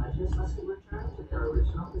video monitors must be returned to their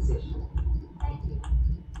original position. Thank you.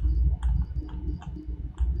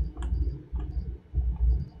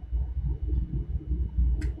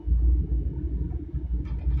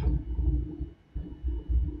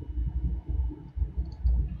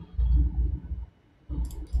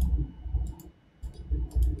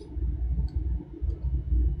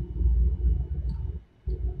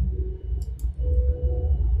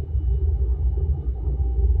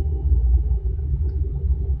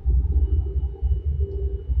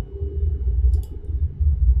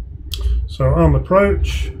 So arm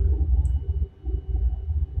approach.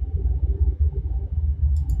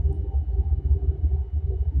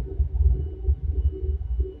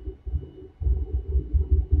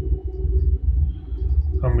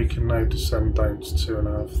 And we can now descend down to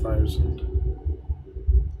 2,500.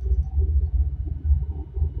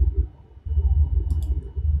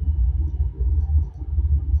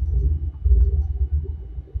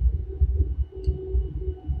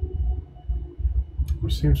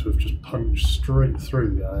 We seem to have just punched straight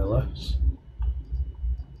through the ILS.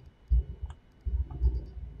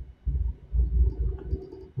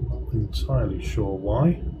 Not entirely sure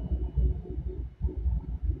why.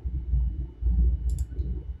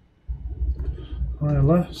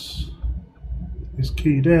 ILS is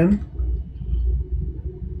keyed in.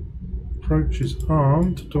 Approach is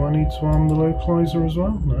armed. Do I need to arm the localizer as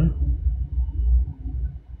well? No.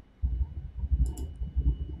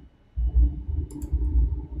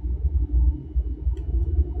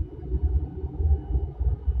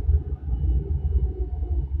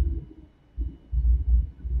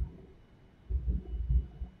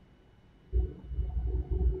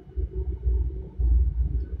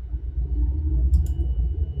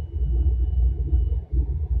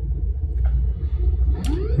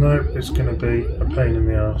 No, it's going to be a pain in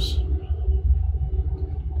the arse.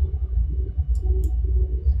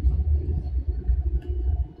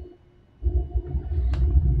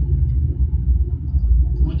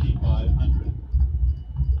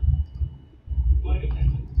 Flight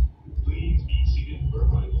attendants, please be seated for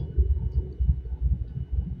arrival.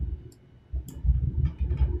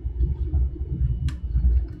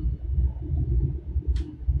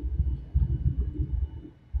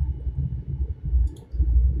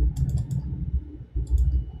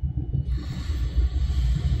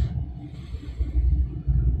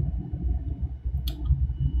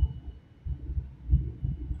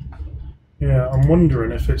 Yeah, I'm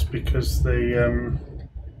wondering if it's because the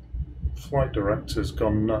flight director's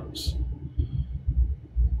gone nuts.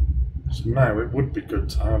 So now it would be good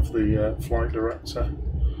to have the flight director.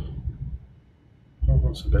 Oh,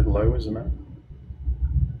 that's a bit low, isn't it?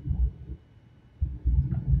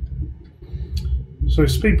 So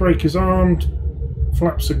speed brake is armed,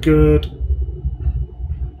 flaps are good,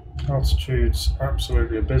 altitude's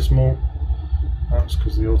absolutely abysmal. That's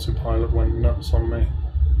because the autopilot went nuts on me.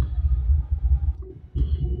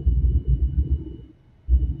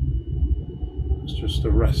 Let's just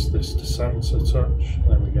arrest this descent a touch.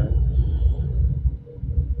 There we go.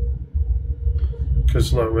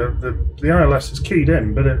 Because look, the ILS is keyed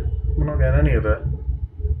in, but we're not getting any of it.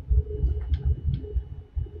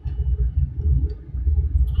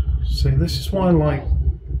 See, this is why I like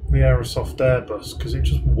the Aerosoft Airbus, because it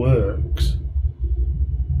just works.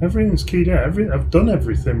 Everything's keyed in. I've done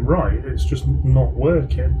everything right, it's just not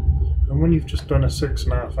working. And when you've just done a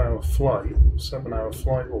 6.5 hour flight, 7 hour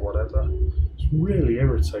flight or whatever, it's really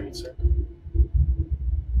irritating.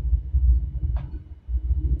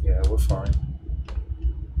 Yeah, we're fine.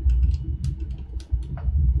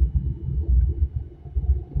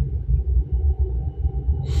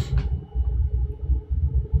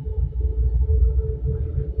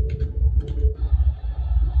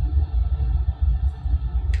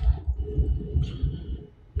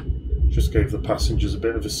 Just gave the passengers a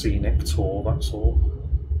bit of a scenic tour, that's all.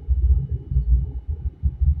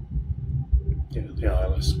 Yeah, the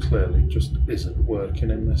ILS clearly just isn't working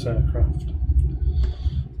in this aircraft.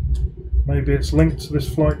 Maybe it's linked to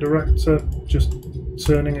this flight director just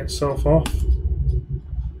turning itself off.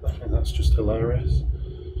 I think that's just hilarious.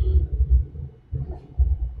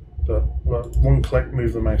 But look, one click,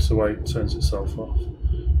 move the mouse away, it turns itself off.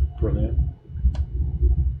 Brilliant.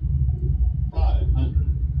 500.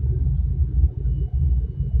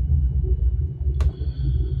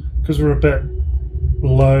 Because we're a bit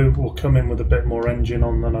low, we'll come in with a bit more engine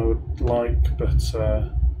on than I would like, but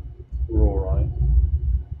we're alright.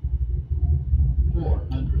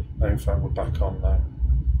 400. In fact, we're back on now.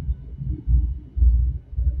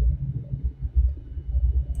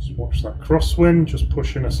 Just watch that crosswind, just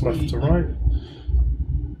pushing us left to right.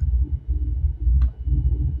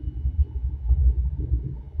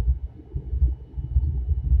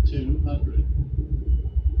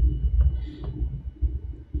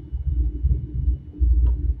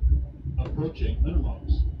 Approaching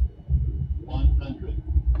minimums. 100.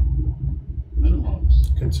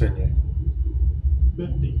 Minimums. Continue.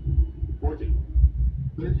 50. 40.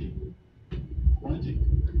 30. 20.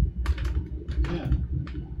 10.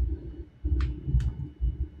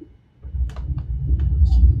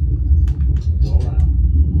 Go around.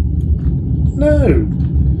 No!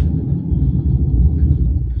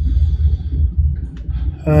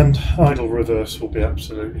 And idle reverse will be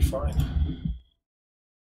absolutely fine.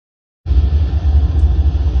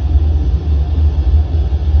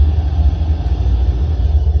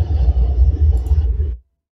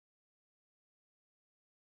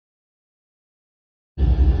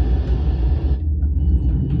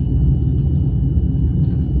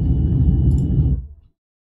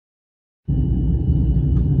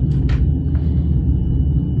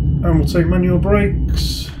 we'll take manual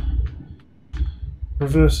brakes,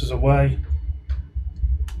 reverses away,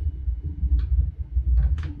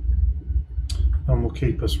 and we'll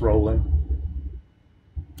keep us rolling.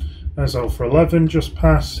 There's Alpha 11 just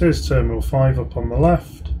passed. Here's Terminal 5 up on the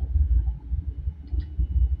left.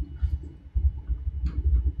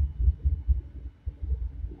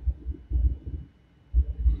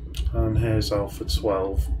 And here's Alpha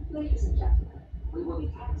 12. Ladies and gentlemen, we will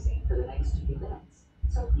be taxiing for the next few minutes,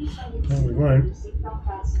 so please don't No, we won't. seatbelt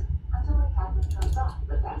fasten until the captain turns off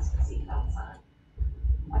the fasten seatbelt sign.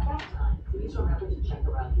 At that time, please remember to check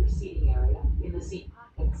around your seating area, in the seat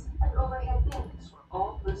pockets, and overhead bins for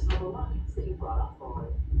all personal belongings that you brought on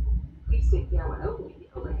board. Please take care when opening the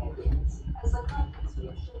overhead bins, as the contents may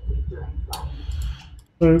have shifted during flight.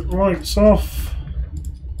 So lights off,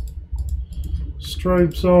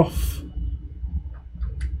 strobes off,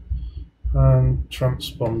 and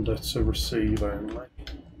transponder to receive only.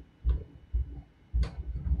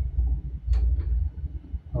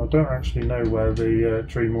 I don't actually know where the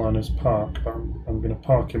Dreamliner's park, but I'm going to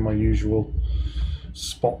park in my usual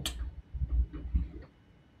spot.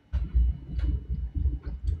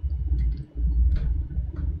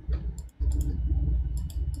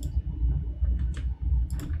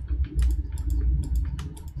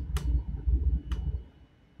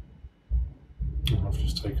 I've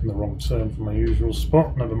just taken the wrong turn from my usual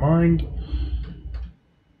spot, never mind.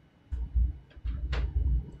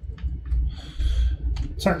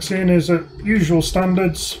 Taxiing is at usual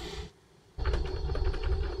standards.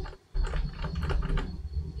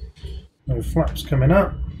 No flaps coming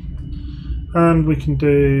up. And we can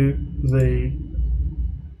do the...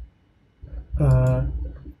 in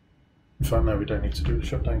fact, no, we don't need to do the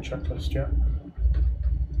shutdown checklist yet.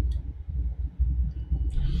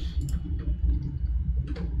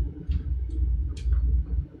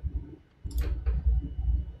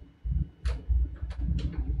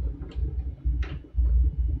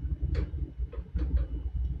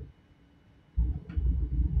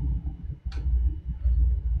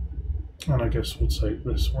 And I guess we'll take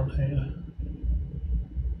this one here.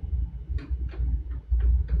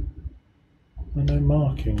 There are no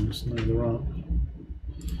markings, no there aren't.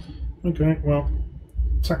 Okay, well,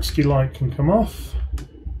 taxi light can come off.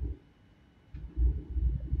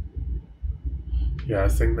 Yeah, I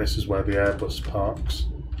think this is where the Airbus parks.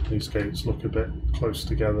 These gates look a bit close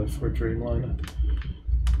together for a Dreamliner.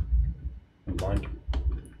 Never mind.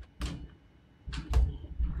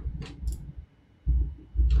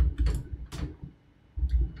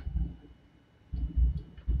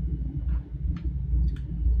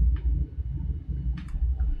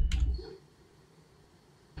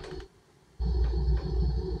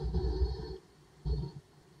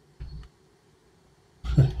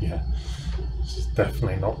 Yeah, this is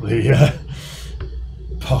definitely not the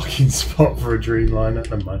parking spot for a Dreamliner.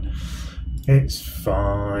 Never mind. It's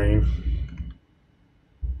fine.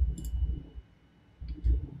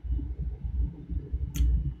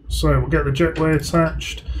 So we'll get the jetway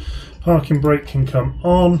attached. Parking brake can come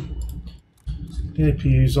on. The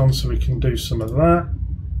APU's on, so we can do some of that.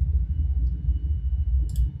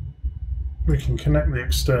 We can connect the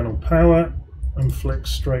external power and flick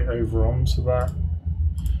straight over onto that.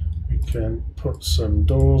 We can put some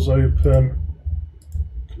doors open.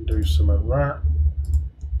 We can do some of that.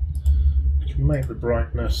 We can make the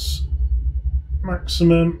brightness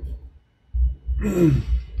maximum.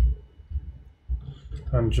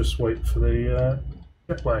 And just wait for the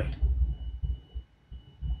jetway.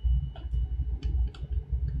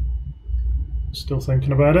 Still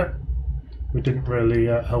thinking about it. We didn't really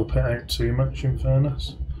help it out too much, in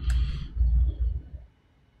fairness.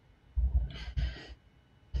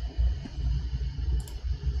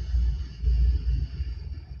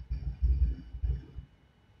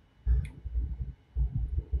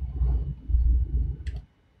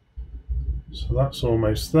 So that's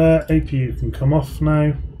almost there. APU can come off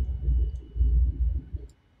now.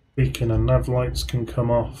 Beacon and nav lights can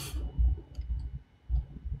come off.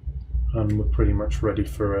 And we're pretty much ready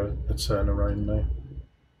for a turnaround now.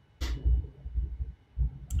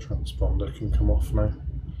 Transponder can come off now.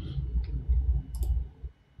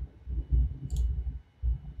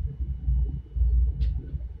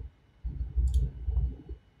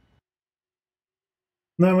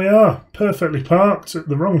 There we are, perfectly parked at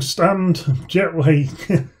the wrong stand. Jetway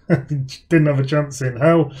didn't have a chance in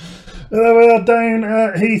hell. There we are down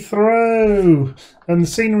at Heathrow, and the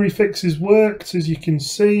scenery fixes worked, as you can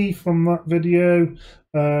see from that video,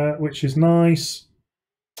 which is nice.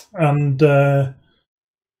 And it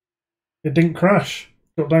didn't crash.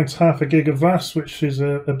 got down to 0.5 gig of VAS, which is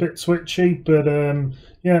a bit twitchy, but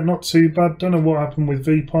yeah, not too bad. Don't know what happened with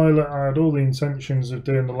vPilot. I had all the intentions of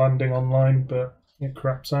doing the landing online, but it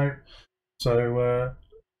craps out. So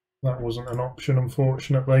that wasn't an option,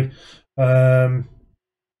 unfortunately. That's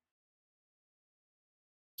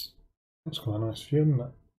quite a nice view, isn't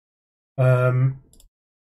it?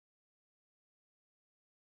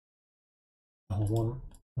 I want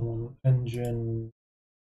engine.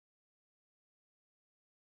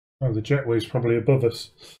 Oh, the jetway's probably above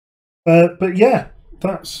us. But yeah,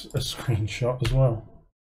 that's a screenshot as well.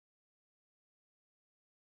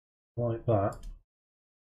 Like that.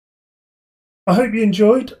 I hope you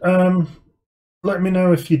enjoyed. Let me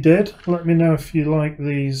know if you did. Let me know if you like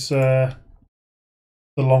these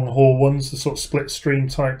the long haul ones, the sort of split stream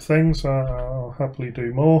type things. I'll happily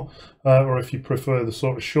do more. Or if you prefer the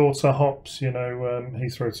sort of shorter hops, you know,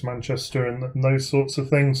 Heathrow to Manchester and those sorts of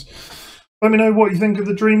things. Let me know what you think of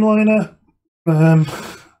the Dreamliner and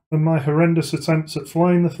my horrendous attempts at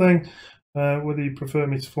flying the thing. Whether you prefer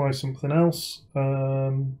me to fly something else.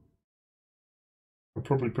 I'd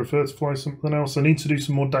probably prefer to fly something else. I need to do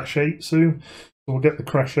some more Dash 8 soon. So we'll get the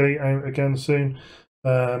Crash 8 out again soon.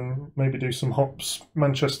 Maybe do some hops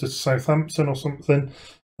Manchester to Southampton or something.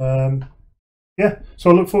 Yeah, so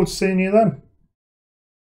I look forward to seeing you then.